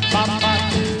 Bop, bop,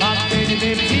 bop crazy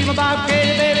baby. She's my bop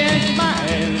crazy baby and she's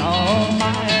mine, all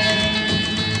mine.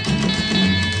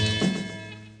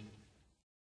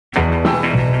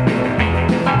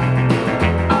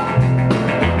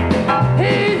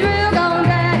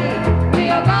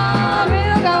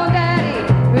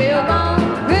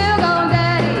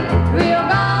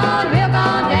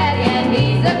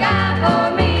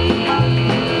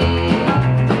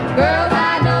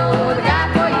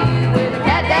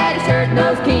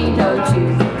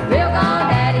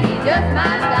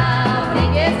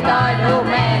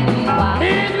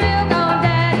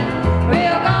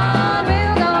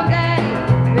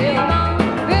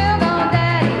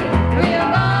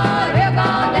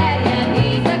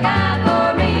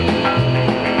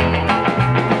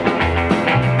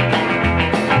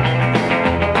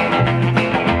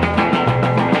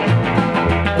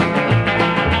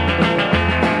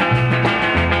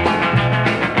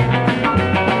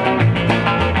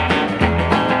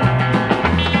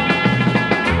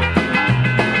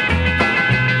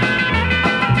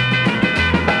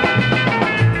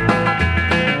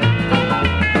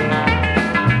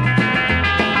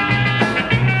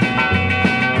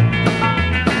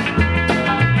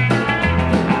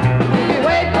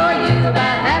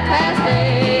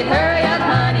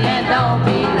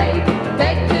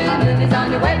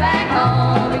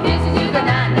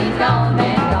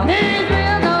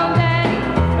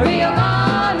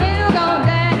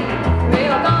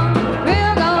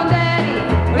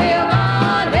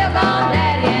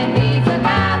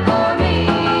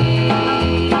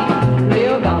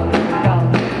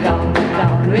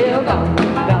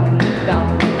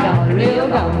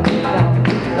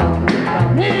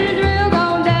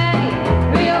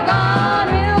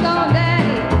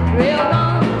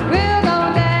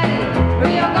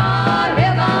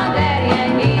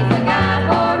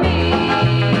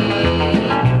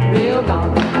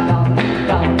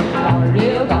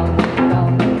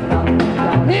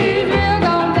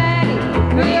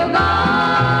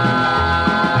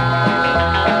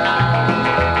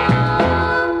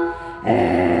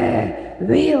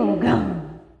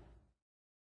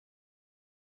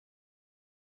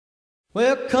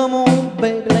 Well, come on,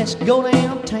 baby, let's go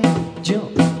downtown,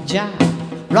 jump,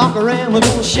 jive, rock around. We're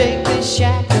gonna shake this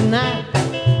shack tonight.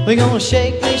 We're gonna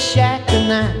shake this shack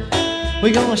tonight.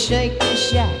 We're gonna shake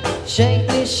this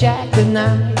shack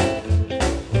tonight.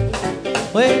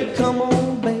 Well, come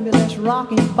on, baby, let's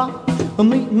rock and bop.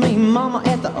 Meet me, mama,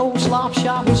 at the old slop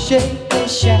shop. We'll shake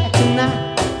this shack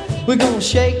tonight. We're gonna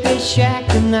shake this shack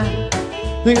tonight.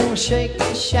 We're gonna shake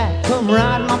this shack. Come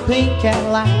ride in my pink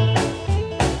Cadillac.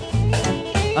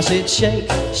 I said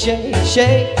shake, shake,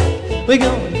 shake. We're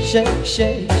gonna shake,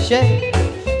 shake, shake.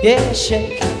 Yeah,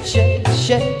 shake, shake,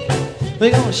 shake.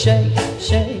 We're gonna shake,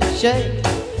 shake, shake.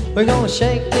 We're gonna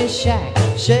shake this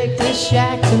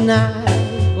shack tonight.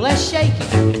 Well, let's shake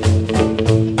it.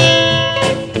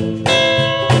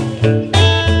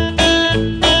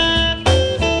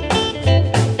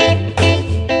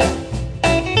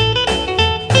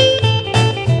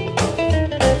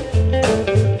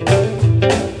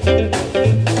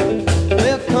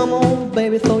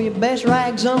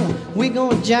 We're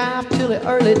gonna jive till the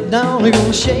early dawn. We're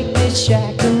gonna shake this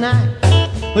shack tonight.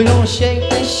 We're gonna shake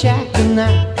this shack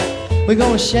tonight. We're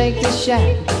gonna shake this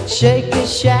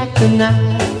shack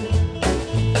tonight.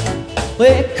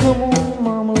 Well, come on,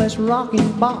 mama, let's rock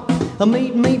and bop.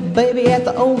 Meet me, baby, at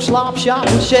the old slop shop.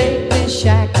 We'll shake this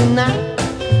shack tonight.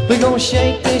 We're gonna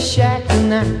shake this shack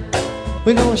tonight.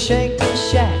 We're gonna shake this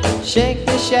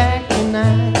shack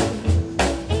tonight.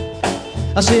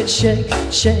 I said shake,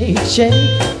 shake,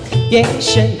 shake. Yeah,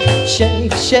 shake,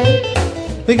 shake, shake.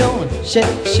 We're gonna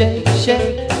shake, shake,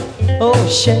 shake. Oh,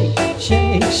 shake,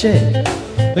 shake, shake.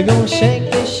 We're gonna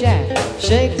shake this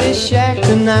shack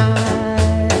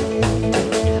tonight.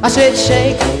 I said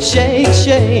shake, shake,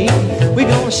 shake. We're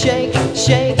gonna shake,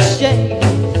 shake, shake.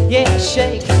 Yeah,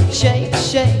 shake, shake,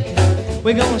 shake.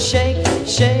 We're gonna shake,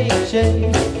 shake,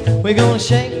 shake. We're gonna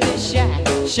shake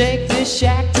this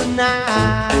shack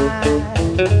tonight.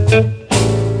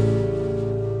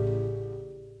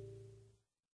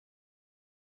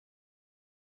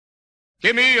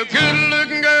 Give me a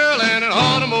good-looking girl and an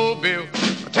automobile,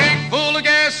 a tank full of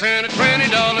gas and a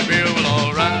 $20 bill. Well,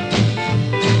 all right,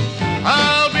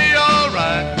 I'll be all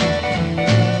right.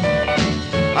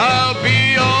 I'll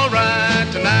be all right.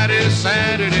 Tonight is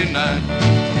Saturday night.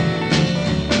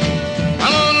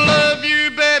 I'm gonna love you,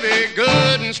 baby,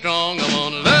 good and strong. I'm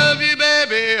gonna love you,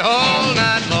 baby, all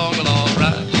night long. Well, all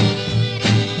right,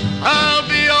 I'll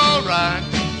be all right.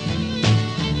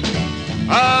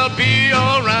 I'll be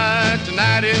all right.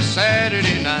 Tonight is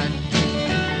Saturday night.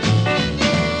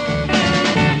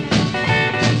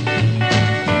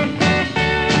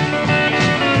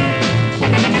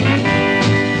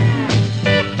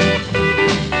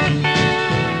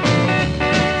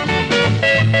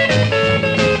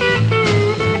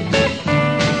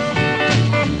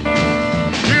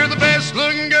 You're the best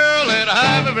looking girl that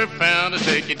I've ever found, to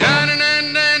take you dining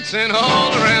and dancing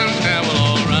all around town. Well,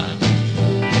 all right,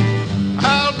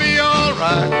 I'll be all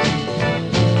right.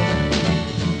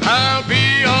 I'll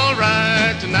be all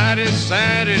right. Tonight is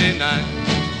Saturday night.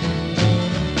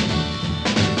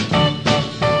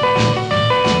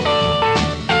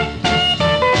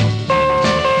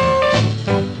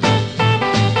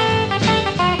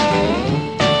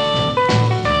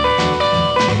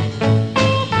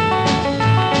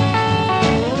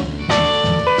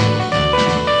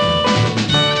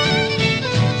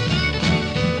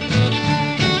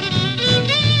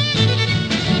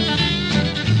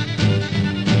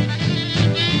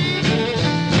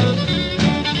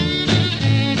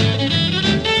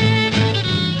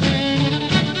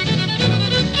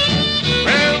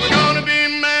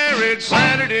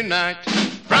 Night.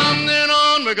 From then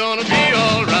on, we're gonna be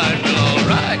all right. Well, all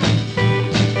right,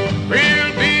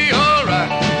 we'll be all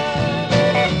right.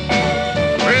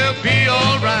 We'll be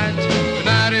all right.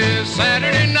 Tonight is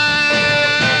Saturday night.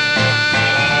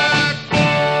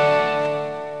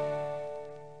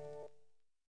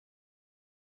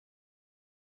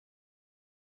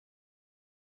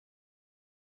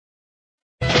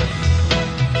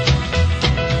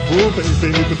 Oh, baby,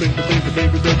 baby, baby, baby,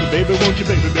 baby, baby, baby, won't you,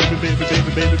 baby, baby, baby,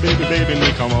 baby, baby, baby, baby, me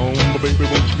come on, baby,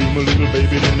 won't you be my little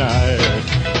baby tonight?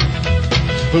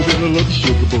 Oh, baby, I love you,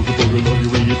 sugar booger, booger, love you,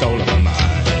 really, it's all on my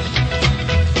mind.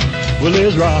 Well,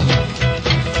 there's rock,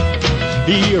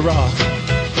 here rock,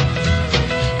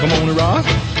 come on and rock.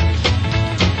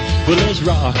 Well, there's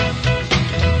rock.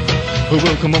 Oh,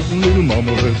 well, come on, little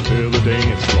mama, let's tell the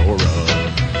dance floor up.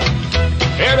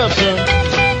 Head up, son.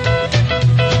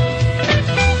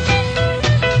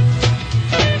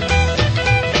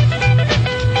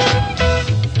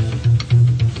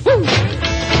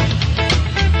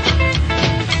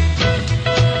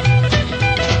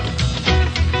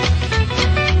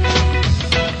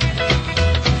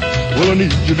 Well, I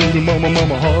need you, little mama,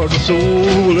 mama, heart and soul.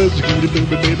 Let's get it,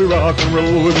 baby, baby, rock and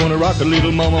roll. We're gonna rock a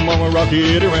little mama, mama, rock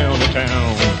it around the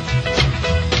town.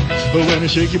 But when you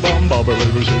shake your bum bobber,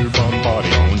 baby, shake your bum body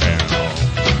on down.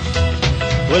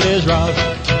 Well, there's rock,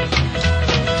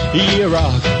 yeah,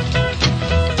 rock.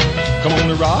 Come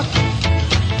on and rock,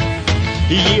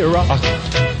 yeah, rock.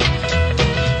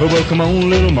 Well, come on,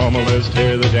 little mama, let's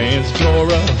tear the dance floor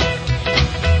up.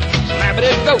 Snap it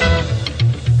and go.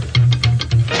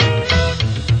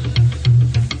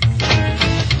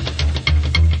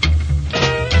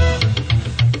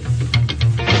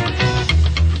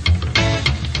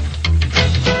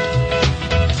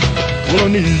 Well, I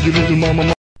need you, little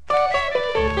mama.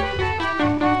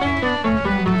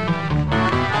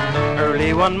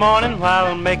 Early one morning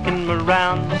while making my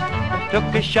rounds, took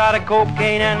a shot of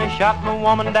cocaine and I shot my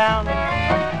woman down.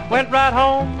 Went right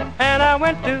home and I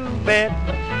went to bed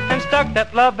and stuck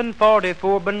that loving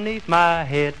 44 beneath my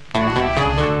head.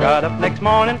 Got up next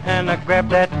morning and I grabbed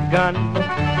that gun,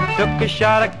 took a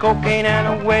shot of cocaine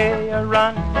and away I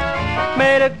run.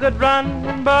 Made a good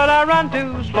run, but I run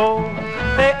too slow.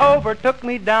 They overtook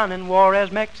me down in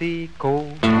Juarez, Mexico.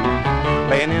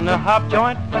 Laying in a hop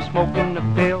joint, I smoking a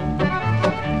pill.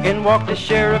 In walked the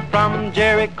sheriff from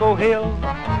Jericho Hill.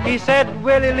 He said,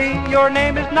 Willie Lee, your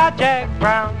name is not Jack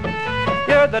Brown.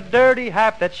 You're the dirty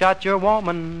half that shot your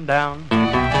woman down.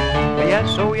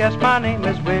 Yes, oh yes, my name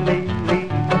is Willie Lee.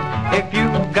 If you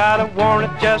got a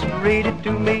warrant, just read it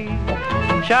to me.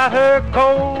 Shot her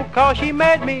cold, 'cause she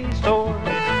made me sore.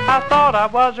 I thought I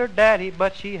was her daddy,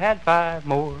 but she had 5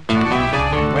 more.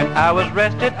 When I was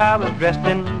rested, I was dressed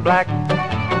in black.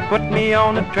 Put me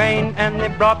on a train and they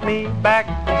brought me back.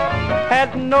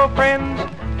 Had no friends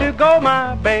to go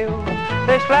my bail.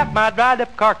 They slapped my dried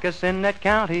up carcass in that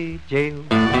county jail.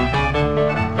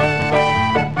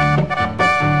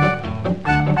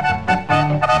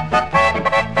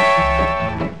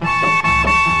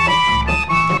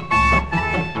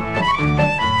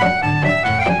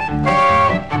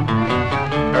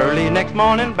 Early next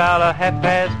morning, about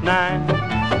 9:30,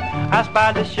 I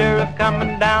spied the sheriff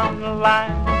coming down the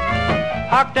line.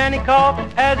 Hocked and he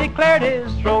coughed as he cleared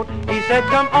his throat. He said,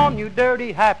 "Come on, you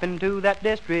dirty, hop into that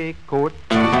district court."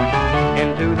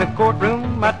 Into the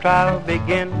courtroom my trial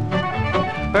began,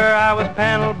 where I was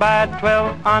paneled by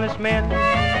 12 honest men.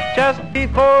 Just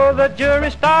before the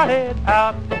jury started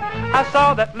out, I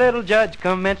saw that little judge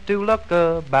commence to look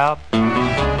about.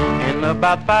 In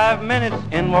about 5 minutes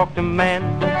in walked a man,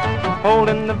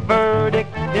 holding the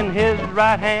verdict in his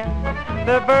right hand.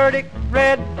 The verdict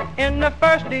read in the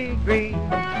first degree.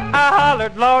 I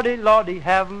hollered, "Lordy, Lordy,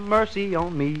 have mercy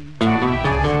on me."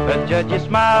 The judge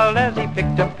smiled as he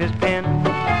picked up his pen.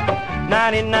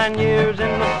 99 years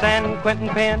in the San Quentin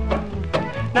pen,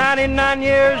 99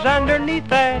 years underneath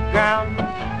that ground.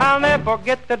 I'll never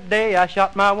forget the day I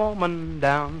shot my woman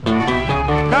down.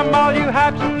 Come all you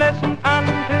haps and listen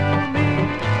unto me.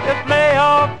 Just lay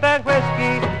off that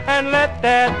whiskey and let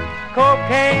that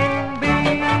cocaine be.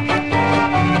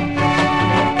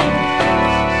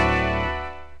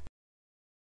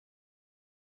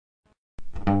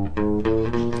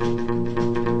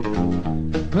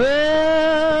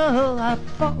 Well, I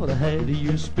thought I had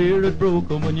your spirit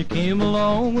broken when you came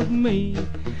along with me.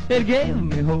 It gave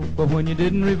me hope, but when you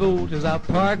didn't revolt as I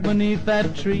parked beneath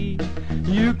that tree,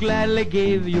 you gladly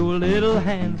gave your little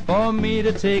hand for me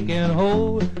to take and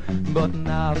hold. But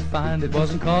now I find it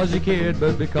wasn't 'cause you cared,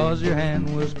 but because your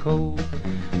hand was cold.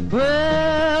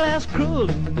 Well, that's cruel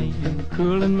and mean,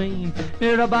 cruel and mean.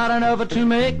 You're about enough to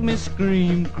make me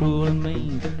scream. Cruel and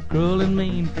mean, cruel and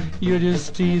mean. You're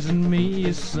just teasing me,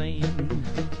 you sing.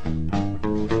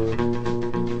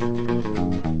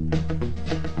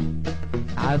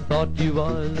 I thought you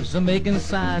was making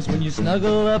signs when you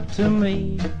snuggled up to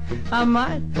me. I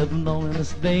might have known in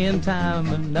this day and time,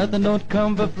 but nothing don't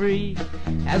come for free.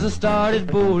 As I started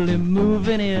boldly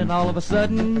moving in, all of a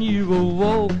sudden you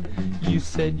awoke. You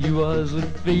said you was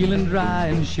feeling dry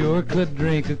and sure could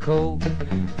drink a Coke.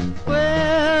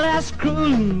 Well, that's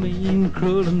cruel and mean,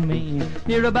 cruel and mean.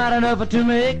 You're about enough to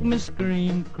make me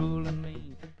scream. Cruel and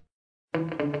mean.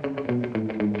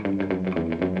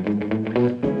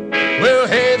 Well,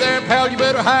 hey there, pal, you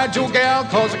better hide your gal,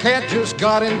 'cause a cat just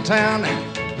got in town.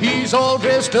 He's all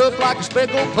dressed up like a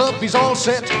speckled pup. He's all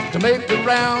set to make the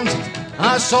rounds.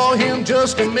 I saw him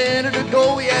just a minute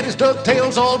ago. He had his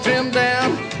ducktails all trimmed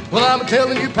down. Well, I'm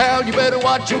telling you, pal, you better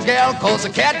watch your gal, 'cause a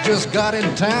cat just got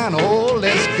in town. Oh,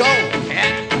 let's go,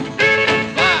 cat.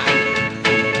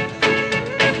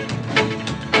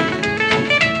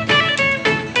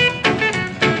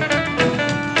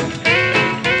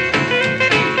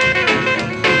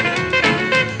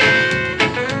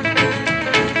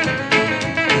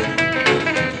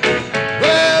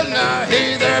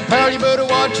 Pal, you better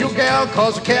watch your gal,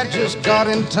 'cause a cat just got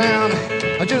in town.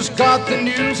 I just got the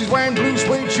news, he's wearing blue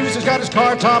suede shoes, he's got his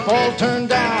car top all turned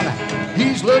down.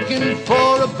 He's looking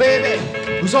for a baby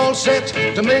who's all set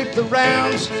to make the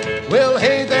rounds. Well,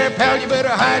 hey there, pal, you better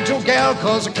hide your gal,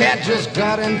 'cause a cat just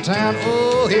got in town.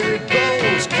 Oh, here it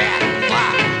goes, cat,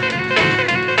 fly.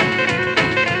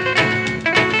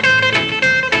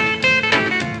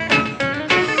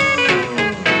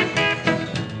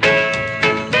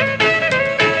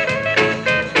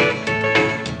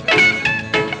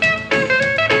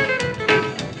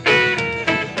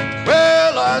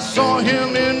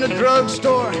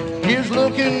 Drugstore, he was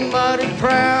looking mighty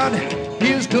proud.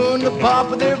 He was doing the pop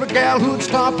with every gal who'd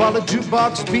stop while the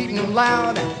jukebox was beating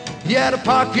loud. He had a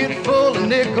pocket full of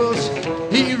nickels,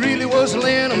 he really was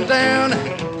laying them down.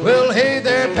 Well, hey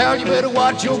there, pal, you better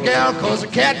watch your gal, 'cause a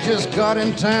cat just got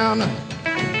in town.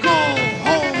 Go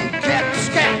home, cat,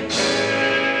 scat.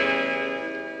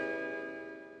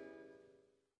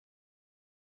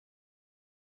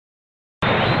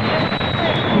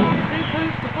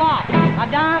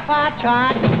 If I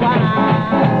tried to fly,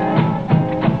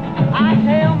 I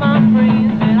tell my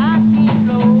friends that I can't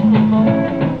roll no more.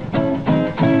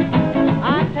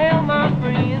 I tell my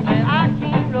friends that I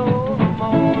can't roll no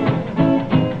more.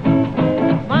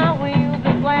 My wheels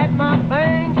are flat, my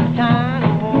bangs are kind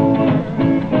of worn.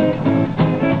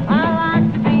 I like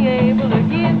to be able to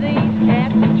give these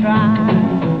cats a try.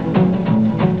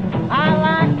 I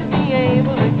like to be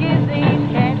able to give these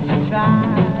cats a try.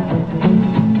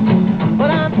 But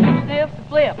I'm too stiff to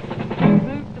flip, too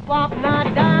rude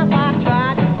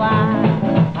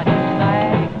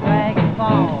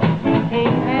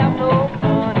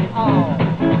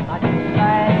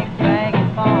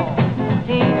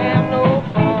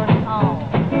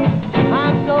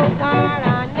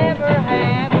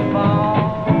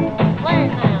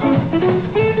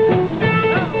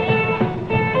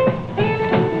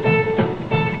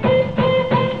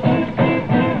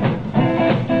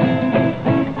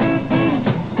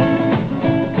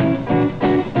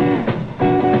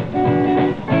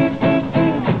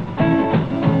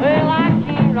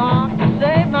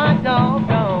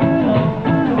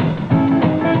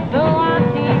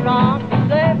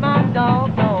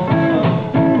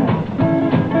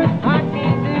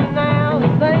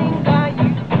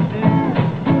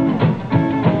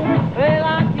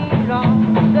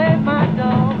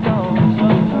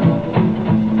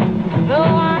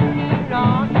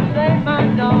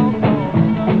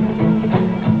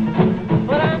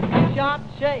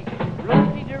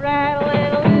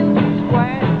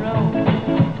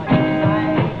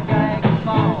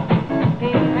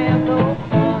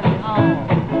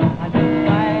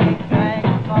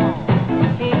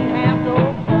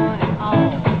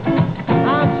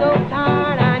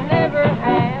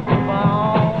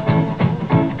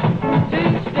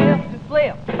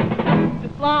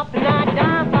flop and I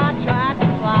dive, I try to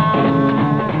fly.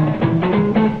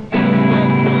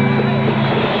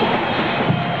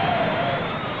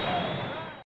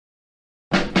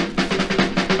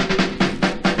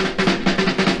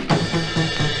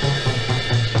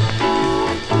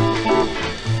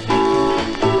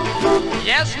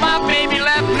 Yes, my baby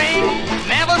left me,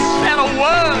 never said a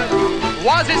word.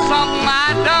 Was it something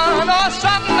I done or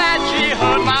something that she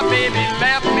heard? My baby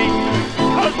left me,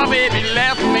 'cause my baby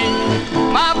left me.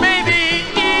 My baby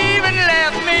even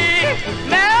left me,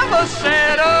 never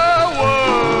said a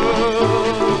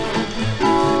word.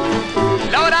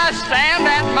 Lord, I stand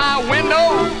at my window,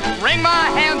 wring my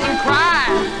hands and cry.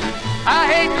 I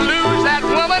hate to lose that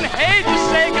woman, hate to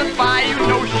say goodbye. You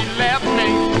know she left me,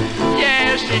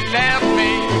 yeah, she left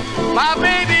me. My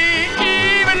baby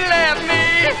even left me,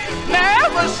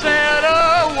 never said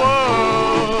a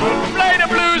word. Play the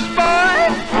blues, boy.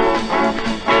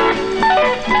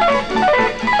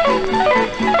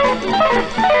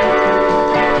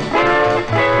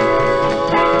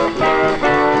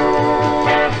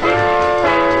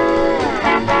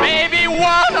 Maybe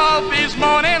one of these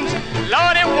mornings,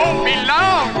 Lord, it won't be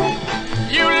long.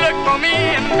 You look for me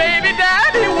and baby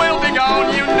daddy will be gone.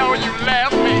 You know you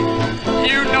left me,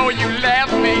 you know you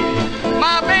left me.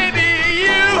 My baby,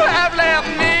 you have left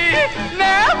me,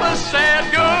 never said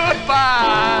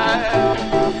goodbye.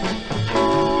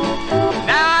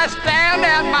 Now I stand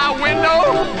at my window,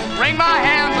 wring my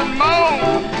hands and moan.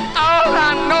 All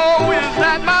I know is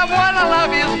that my one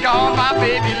love is gone. My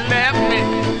baby left me,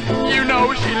 you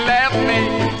know she left me.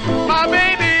 My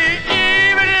baby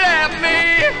even left me,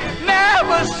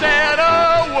 never said a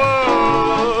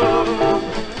word.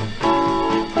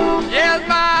 Yes,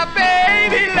 my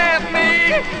baby left me,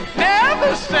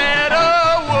 never said a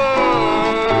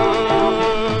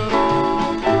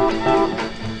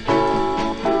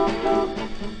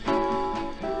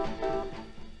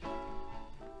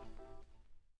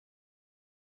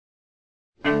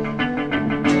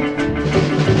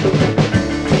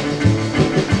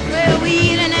Well,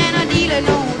 wheeling and a dealing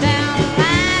on down the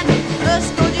line. Let's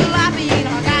go jalopy, ain't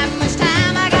I got much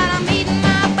time. I got a meeting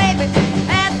my baby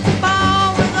at the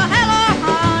bar with a hello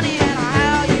honey and a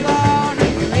how you are.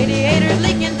 And your radiator's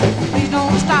leaking, please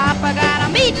don't stop. I got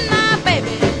a meeting my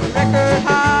baby at the record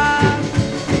hall.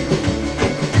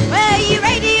 Well, your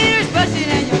radiator's busted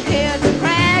and your head's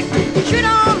cracked. Sure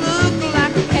don't look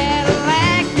like a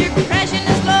Cadillac. Your compression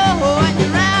is low and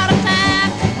you're out of time.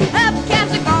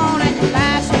 Hubcaps are gone and your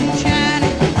lights ain't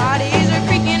shining. Bodies are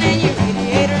creaking and your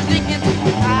radiator's leaking.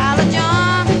 Pile of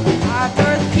junk, hard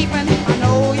worth keeping. I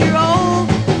know you're old,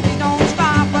 please don't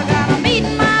stop. I got a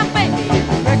meeting my baby at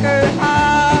the record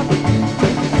hall.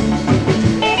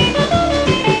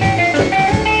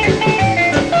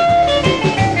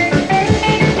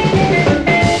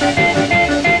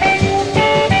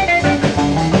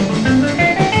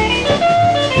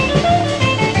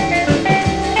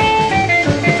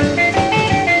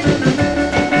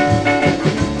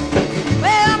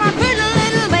 Well, my pretty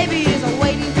little baby is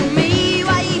waiting for me.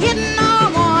 Why you hitting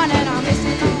on one and I'm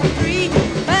missing on three?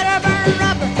 Better burn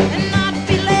rubber and not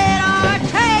be late or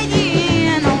trade you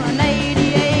in on an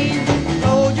 88.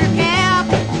 Load your cap,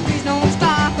 please don't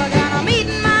stop. I got a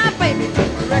meeting my baby at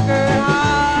the record hall.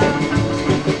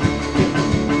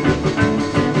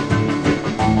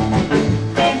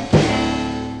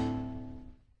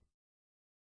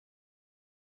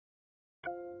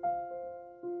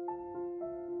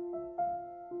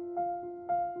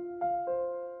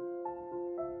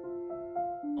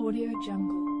 Audio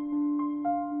Jungle.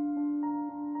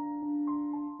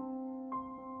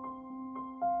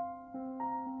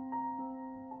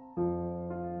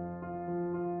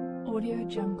 Audio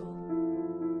Jungle.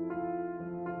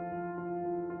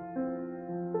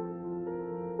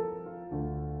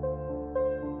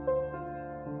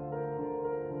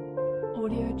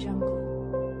 Audio Jungle.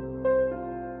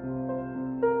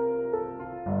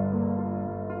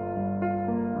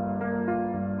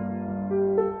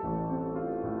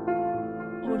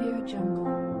 Audio Jungle.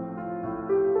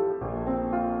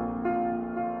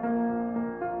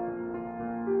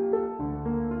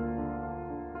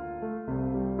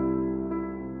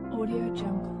 Audio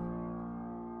Jungle.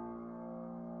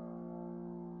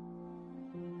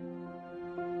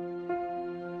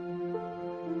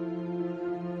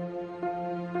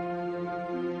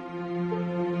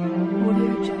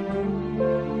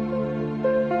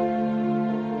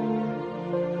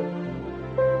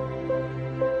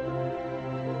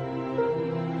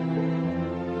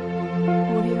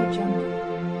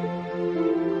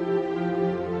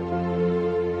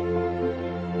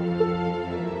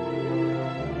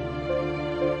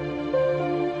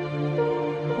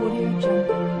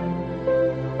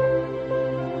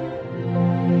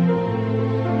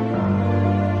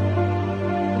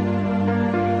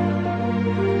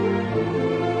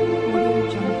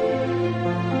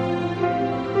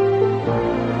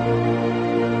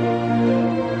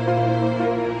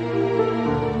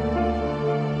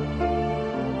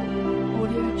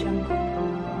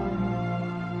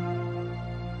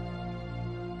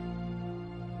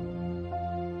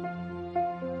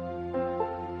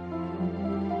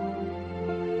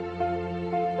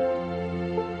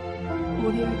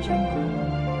 Audio Jungle.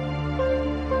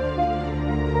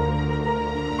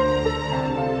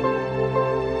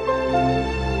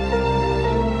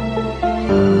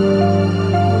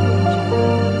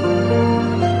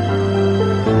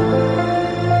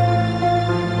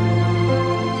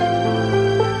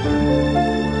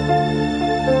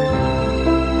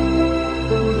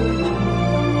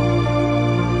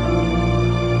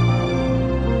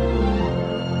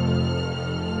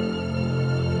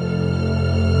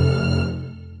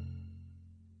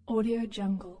 Audio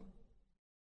Jungle.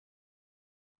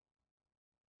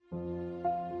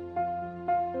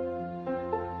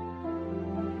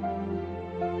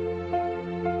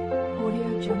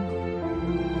 Audio Jungle.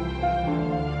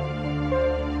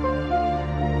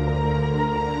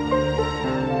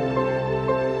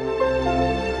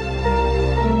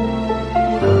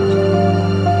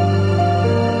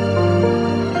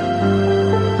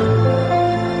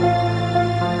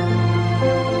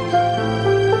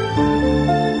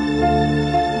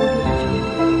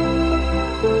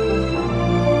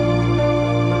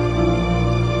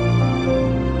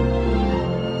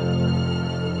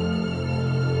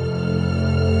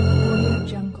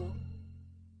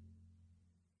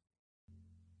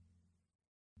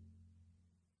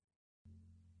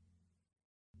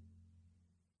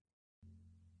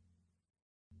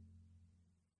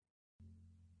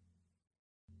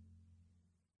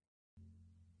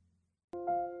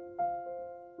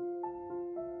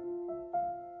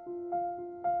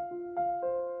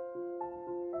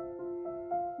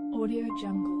 Audio Jungle. Audio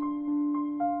Jungle.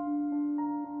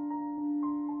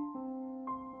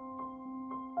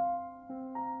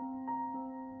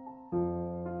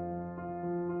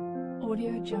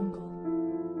 Audio Jungle.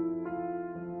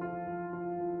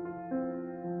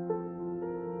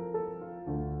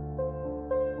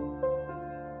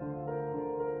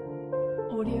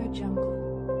 Audio Jungle.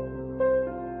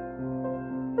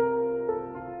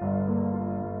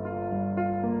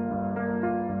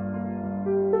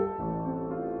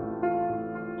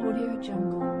 Audio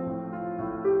Jungle.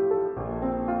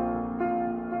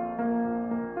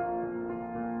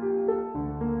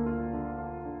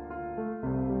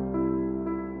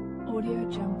 Audio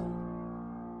Jungle.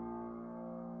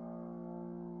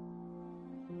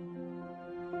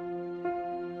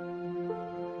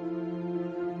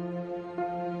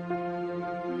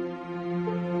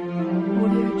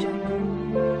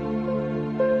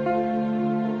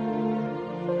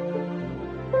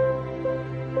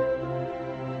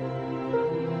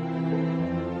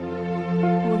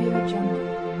 Audio Jungle. Audio Jungle.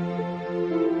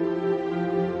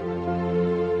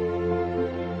 Audio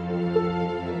Jungle.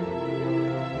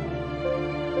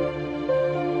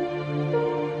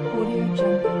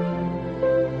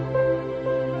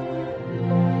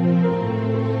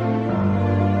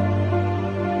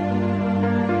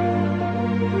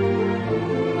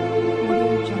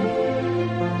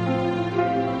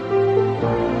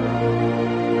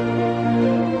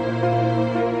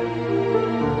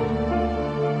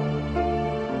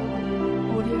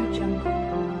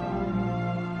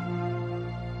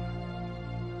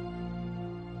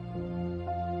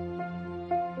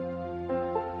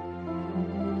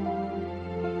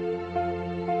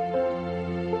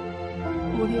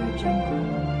 Audio Jungle.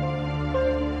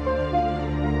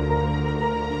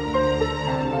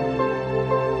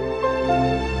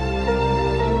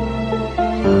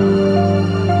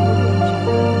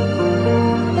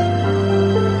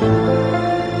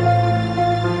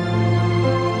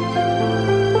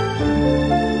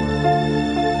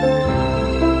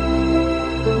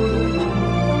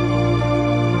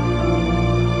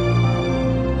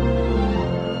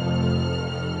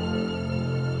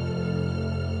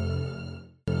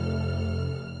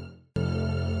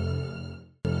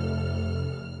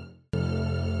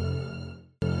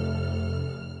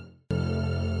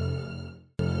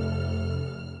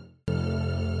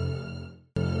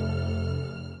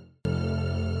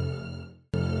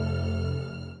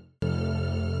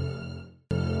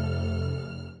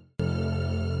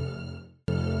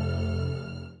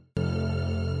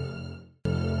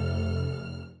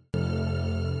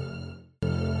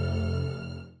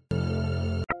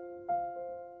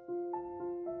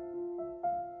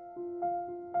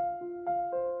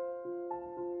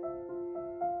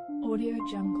 Audio Jungle. Audio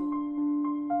Jungle.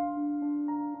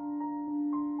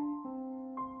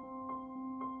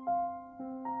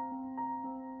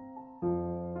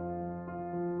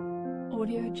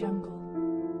 Audio Jungle.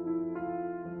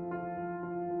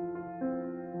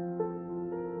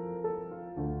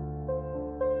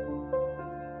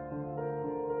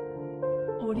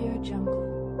 Audio Jungle.